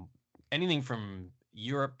 anything from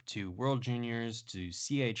Europe to World Juniors to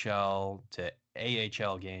CHL to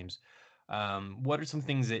AHL games? What are some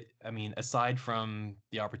things that, aside from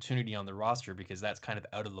the opportunity on the roster, because that's kind of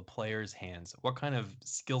out of the player's hands, what kind of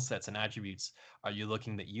skill sets and attributes are you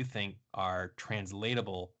looking that you think are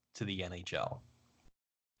translatable to the NHL?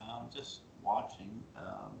 Just watching.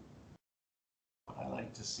 What I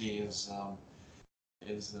like to see is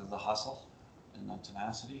the hustle and the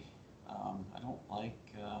tenacity. I don't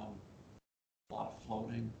like a lot of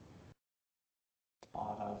floating, a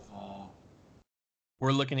lot of.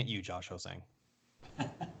 We're looking at you, Josh Hosang.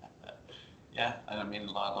 Yeah, and I mean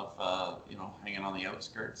a lot of hanging on the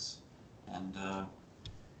outskirts, and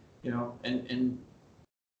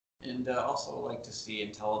and also like to see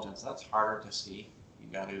intelligence. That's harder to see. You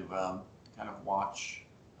got to kind of watch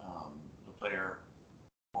the player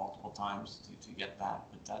multiple times to get that,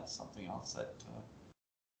 but that's something else that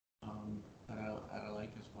I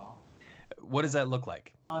like as well. What does that look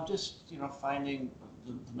like? Just finding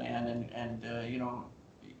the man and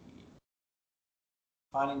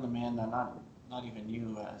finding the man that not even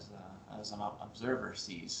you as an observer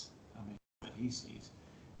sees. I mean, what he sees,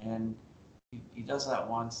 and he does that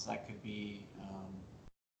once. That could be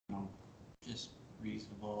just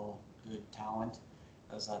reasonable, good talent.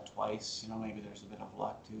 Does that twice, maybe there's a bit of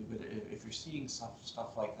luck too. But if you're seeing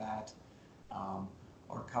stuff like that,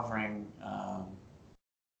 or covering,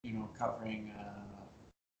 covering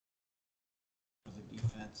the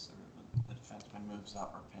defense, or the defenseman moves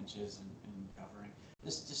up or pinches and covering,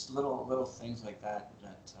 just little things like that.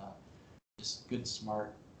 Just good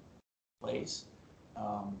smart plays.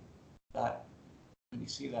 That when you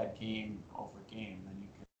see that game over game, then you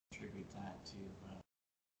can attribute that to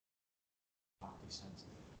hockey sense.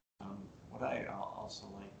 What I also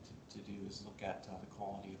like to do is look at the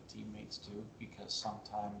quality of teammates too, because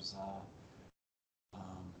sometimes,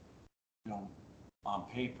 on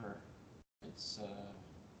paper, it's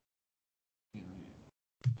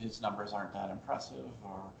his numbers aren't that impressive,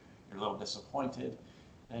 or you're a little disappointed.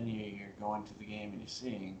 Then you're going to the game and you're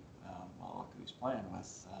seeing, well, look who he's playing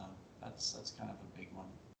with. That's kind of a big one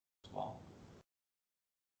as well.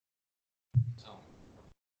 So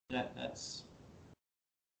that's.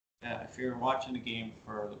 Yeah, if you're watching a game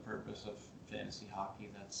for the purpose of fantasy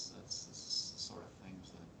hockey, that's the sort of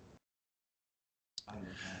things that I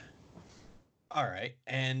look at. All right.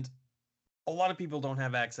 And a lot of people don't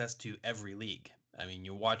have access to every league. I mean,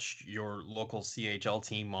 you watch your local CHL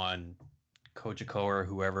team on Cogeco or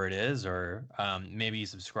whoever it is, or maybe you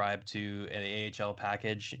subscribe to an AHL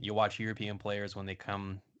package. You watch European players when they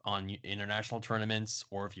come on international tournaments,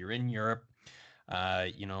 or if you're in Europe,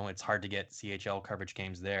 it's hard to get CHL coverage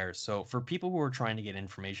games there. So for people who are trying to get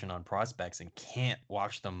information on prospects and can't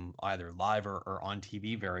watch them either live or on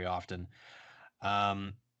TV very often,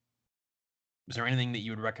 is there anything that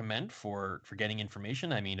you would recommend for getting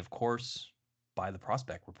information? I mean, of course, buy the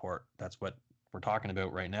prospect report. That's what we're talking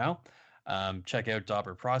about right now. Check out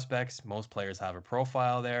Dobber Prospects. Most players have a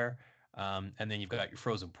profile there. And then you've got your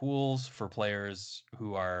frozen pools for players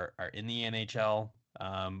who are in the NHL.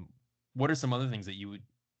 What are some other things that you would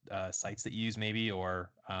sites that you use maybe,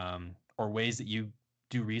 or ways that you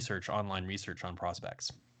do online research on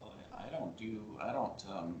prospects? I don't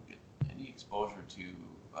get any exposure to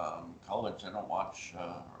college. I don't watch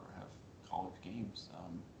or have college games,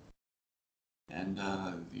 and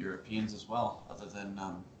the Europeans as well, other than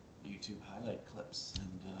YouTube highlight clips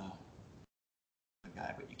and the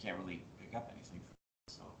guy, but you can't really pick up anything from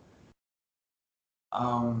it. So,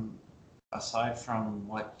 aside from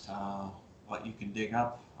what you can dig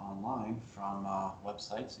up online from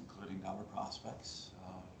websites, including Dobber Prospects,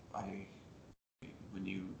 when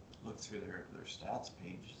you look through their stats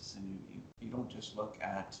pages, and you don't just look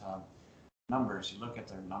at numbers, you look at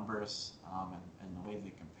their numbers and the way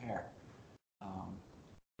they compare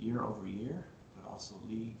year over year, but also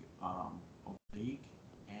league over league,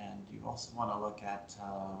 and you also want to look at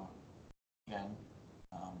again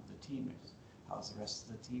the team is how's the rest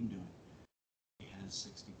of the team doing. He has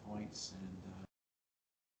 60 points, and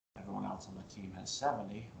everyone else on the team has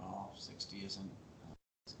 70. Well, 60 isn't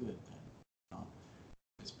as good then.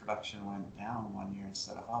 his production went down one year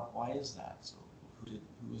instead of up. Why is that? So who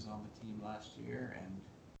was on the team last year and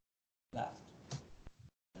left?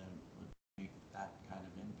 Would make that kind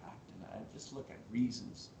of impact. And I just look at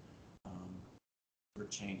reasons for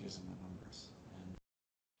changes in the numbers, and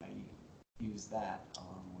I use that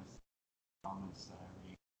along with comments that I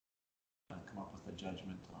read, come up with a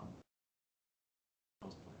judgment on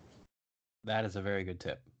those players. That is a very good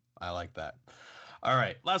tip. I like that. All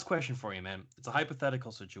right, last question for you, man. It's a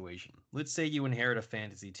hypothetical situation. Let's say you inherit a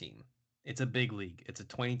fantasy team. It's a big league. It's a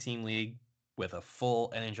 20-team league with a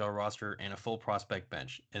full NHL roster and a full prospect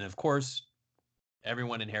bench. And of course,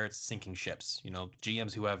 everyone inherits sinking ships.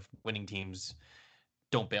 GMs who have winning teams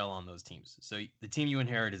don't bail on those teams. So the team you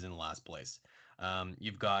inherit is in last place.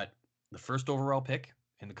 You've got the first overall pick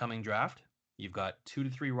in the coming draft. You've got 2 to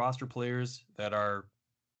 3 roster players that are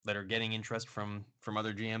getting interest from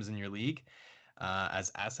other GMs in your league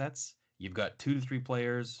as assets. You've got 2 to 3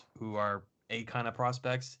 players who are A kind of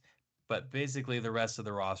prospects, but basically the rest of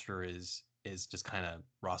the roster is just kind of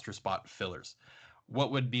roster spot fillers.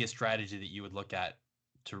 What would be a strategy that you would look at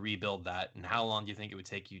to rebuild that, and how long do you think it would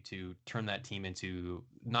take you to turn that team into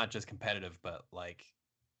not just competitive, but like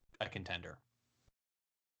a contender?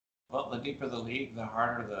 Well, the deeper the league, the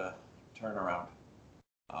harder the turnaround.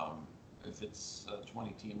 If it's a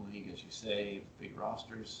 20-team league, as you say, big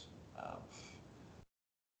rosters,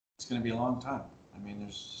 it's going to be a long time. I mean,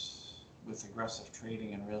 with aggressive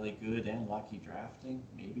trading and really good and lucky drafting,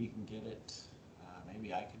 maybe you can get it.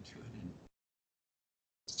 Maybe I can do it in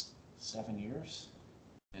 7 years,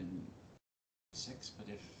 in 6. But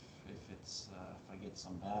if I get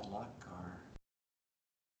some bad luck, or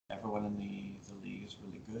everyone in the league is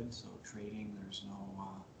really good, so trading, there's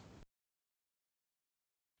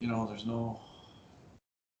no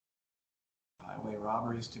highway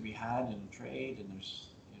robberies to be had in a trade, and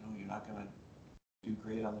you're not going to do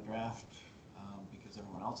great on the draft because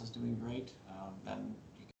everyone else is doing great. Then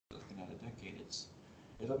you can be looking at a decade.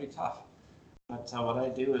 It'll be tough. But what I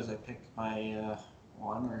do is I pick my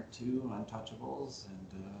 1 or 2 untouchables and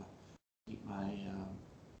keep my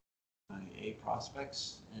A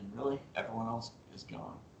prospects, and really everyone else is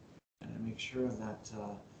gone. And I make sure that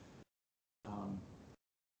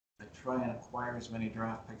I try and acquire as many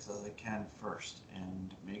draft picks as I can first,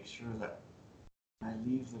 and make sure that when I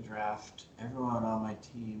leave the draft, everyone on my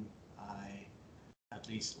team I at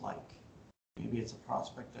least like. Maybe it's a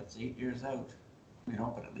prospect that's 8 years out,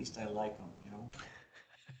 but at least I like them,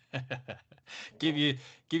 give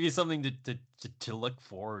you something to look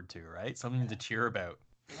forward to, right? Something to cheer about.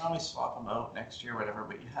 You can always swap them out next year, whatever.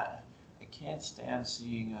 But I can't stand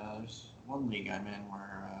seeing. There's one league I'm in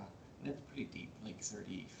where and it's pretty deep, like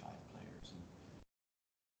 35 players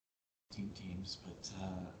and teams. But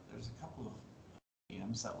there's a couple of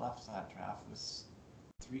GMs that left that draft with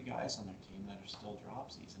 3 guys on their team that are still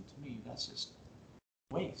dropsies, and to me, that's just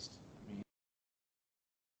waste. I mean,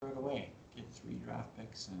 throw it away. Get 3 draft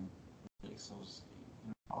picks and replace those.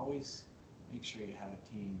 Always make sure you have a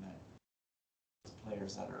team that has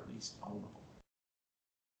players that are at least ownable.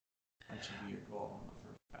 That should be your goal on the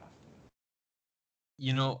first draft.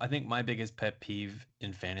 I think my biggest pet peeve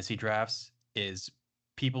in fantasy drafts is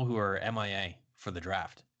people who are MIA for the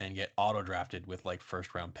draft and get auto drafted with like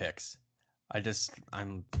first round picks.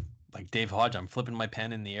 I'm like Dave Hodge. I'm flipping my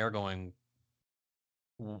pen in the air going,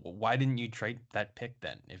 why didn't you trade that pick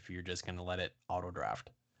then if you're just going to let it auto draft?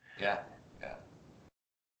 Yeah.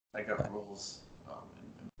 I got rules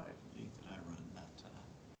in my league that I run that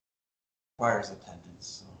requires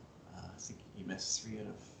attendance. So I think you miss 3 out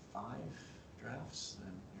of 5 drafts,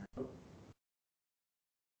 then you're out.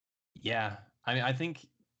 Yeah, I mean, I think,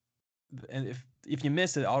 and if you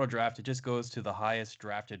miss an auto draft, it just goes to the highest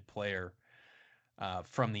drafted player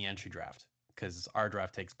from the entry draft, because our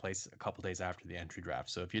draft takes place a couple days after the entry draft.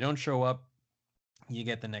 So if you don't show up, you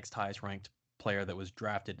get the next highest ranked player that was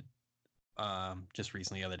drafted just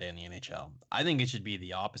recently the other day in the NHL. I think it should be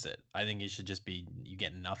the opposite. I think it should just be you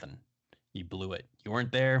get nothing. You blew it. You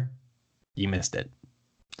weren't there. You missed it.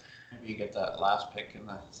 Maybe you get that last pick in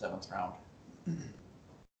the 7th round.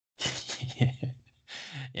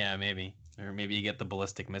 Yeah, maybe. Or maybe you get the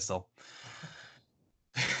ballistic missile.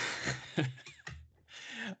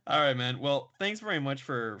 All right, man. Well, thanks very much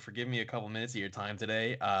for giving me a couple minutes of your time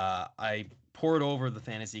today. I poured over the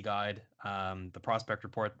fantasy guide, the prospect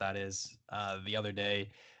report, that is, the other day.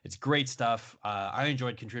 It's great stuff. I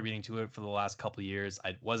enjoyed contributing to it for the last couple of years.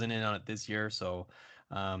 I wasn't in on it this year, so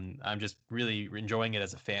I'm just really enjoying it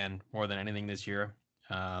as a fan more than anything this year.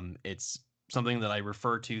 It's something that I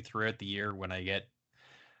refer to throughout the year when I get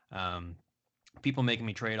people making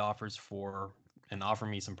me trade offers for and offer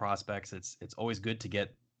me some prospects. It's always good to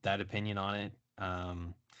get that opinion on it.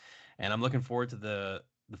 And I'm looking forward to the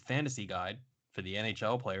fantasy guide for the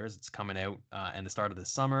NHL players. It's coming out and the start of the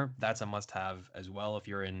summer. That's a must-have as well if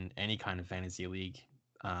you're in any kind of fantasy league.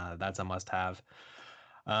 That's a must-have.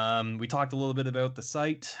 We talked a little bit about the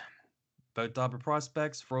site, about Dobber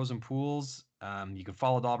prospects, frozen pools. You can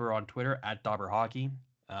follow Dobber on Twitter at Dobber Hockey.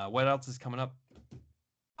 What else is coming up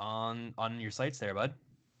on your sites there, bud?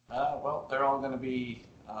 Well, they're all going to be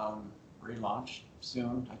relaunched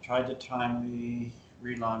soon. I tried to time the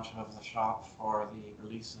relaunch of the shop for the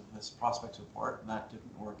release of this prospects report, and that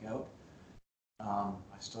didn't work out.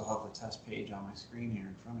 I still have the test page on my screen here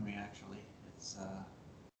in front of me, actually. It's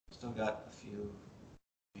still got a few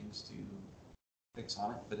things to fix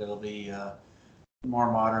on it, but it'll be a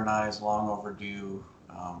more modernized, long overdue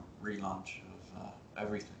relaunch of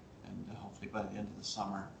everything. And hopefully by the end of the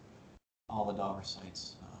summer, all the Dobber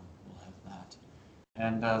sites will have that.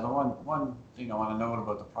 And the one thing I want to note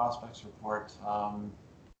about the prospects report,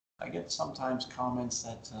 I get sometimes comments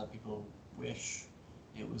that people wish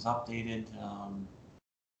it was updated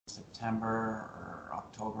September or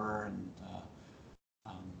October, and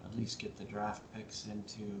at least get the draft picks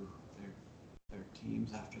into their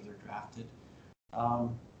teams after they're drafted.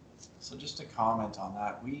 So just to comment on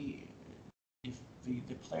that, if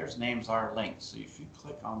the players' names are linked, so if you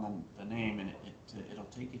click on the name, and it'll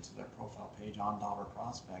take you to their profile page on Dobber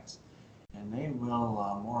Prospects, and they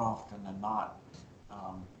will more often than not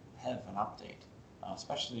have an update,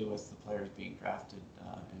 especially with the players being drafted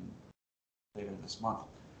later this month.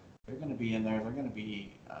 They're going to be in there. They're going to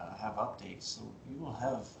be have updates, so you will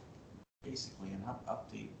have basically an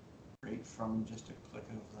update right from just a click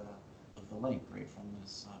of the link, right from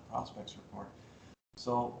this prospects report.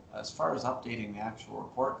 So as far as updating the actual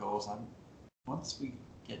report goes, once we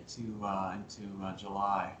get to into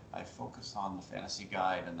July, I focus on the fantasy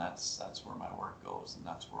guide, and that's where my work goes, and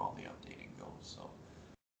that's where all the updating goes. So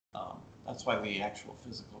that's why the actual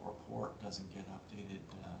physical report doesn't get updated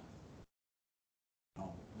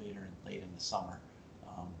late in the summer.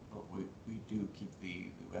 But we do keep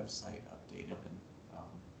the website updated, and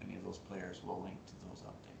any of those players will link to those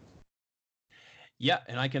updates. Yeah,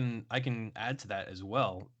 and I can add to that as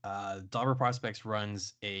well. Dobber Prospects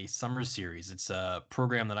runs a summer series. It's a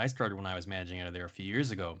program that I started when I was managing out of there a few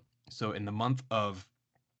years ago. So in the month of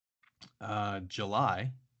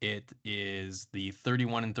July, it is the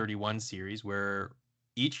 31 and 31 series, where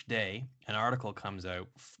each day an article comes out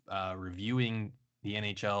reviewing the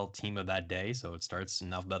NHL team of that day. So it starts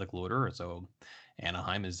in alphabetical order. So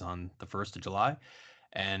Anaheim is on the 1st of July.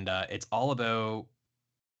 And it's all about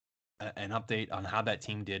an update on how that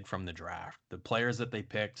team did from the draft, the players that they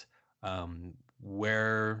picked,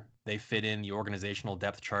 where they fit in the organizational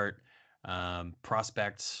depth chart,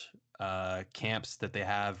 prospects, camps that they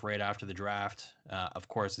have right after the draft. Of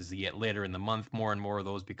course, as you get later in the month, more and more of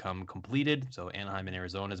those become completed. So Anaheim and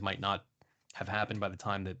Arizona's might not have happened by the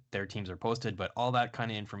time that their teams are posted, but all that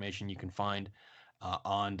kind of information you can find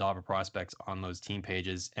on Dobber Prospects on those team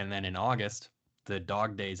pages. And then in August, the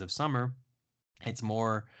dog days of summer, it's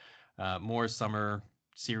more summer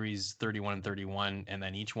series 31 and 31, and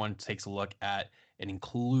then each one takes a look at and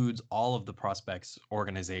includes all of the prospects'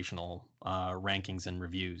 organizational rankings and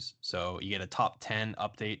reviews. So you get a top 10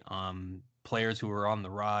 update on players who are on the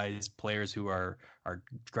rise, players who are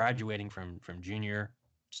graduating from junior,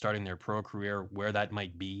 starting their pro career, where that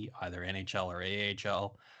might be, either NHL or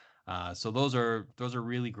AHL. So those are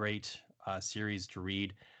really great series to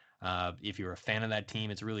read. If you're a fan of that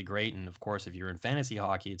team, it's really great. And of course, if you're in fantasy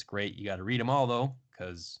hockey, it's great. You got to read them all, though,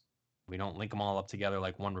 because we don't link them all up together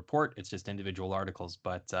like one report. It's just individual articles.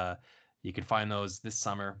 But you can find those this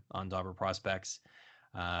summer on Dobber Prospects.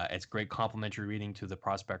 It's great complimentary reading to the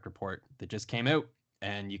prospect report that just came out.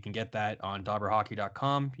 And you can get that on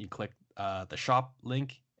dobberhockey.com. You click the shop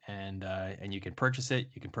link, and you can purchase it.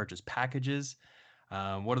 You can purchase packages.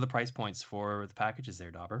 What are the price points for the packages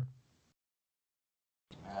there, Dobber?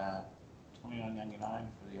 $29.99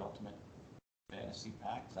 for the Ultimate Fantasy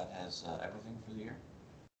Pack that has everything for the year.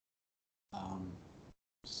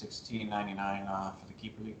 $16.99 for the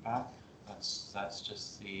Keeper League Pack. That's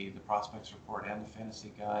just the prospects report and the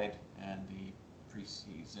fantasy guide and the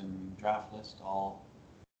preseason draft list all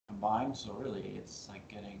combined. So really, it's like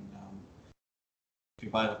getting if you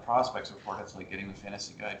buy the prospects report, it's like getting the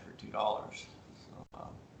fantasy guide for $2.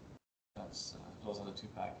 So those are the two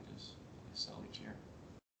packages they sell each year.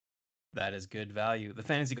 That is good value. The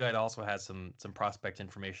fantasy guide also has some prospect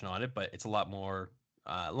information on it, but it's a lot more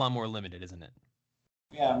limited, isn't it?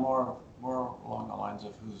 Yeah, more along the lines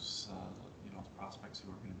of who's the prospects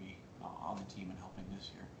who are going to be on the team and helping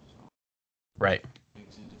this year. So Right.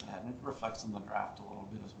 Digs into that, and it reflects on the draft a little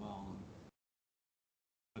bit as well.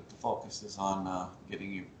 But the focus is on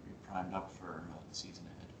getting you primed up for the season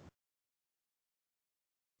ahead.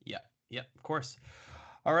 Yeah, of course.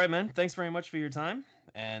 All right, man. Thanks very much for your time,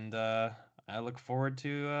 and I look forward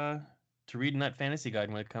to reading that fantasy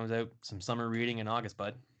guide when it comes out. Some summer reading in August,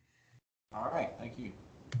 bud. All right, thank you.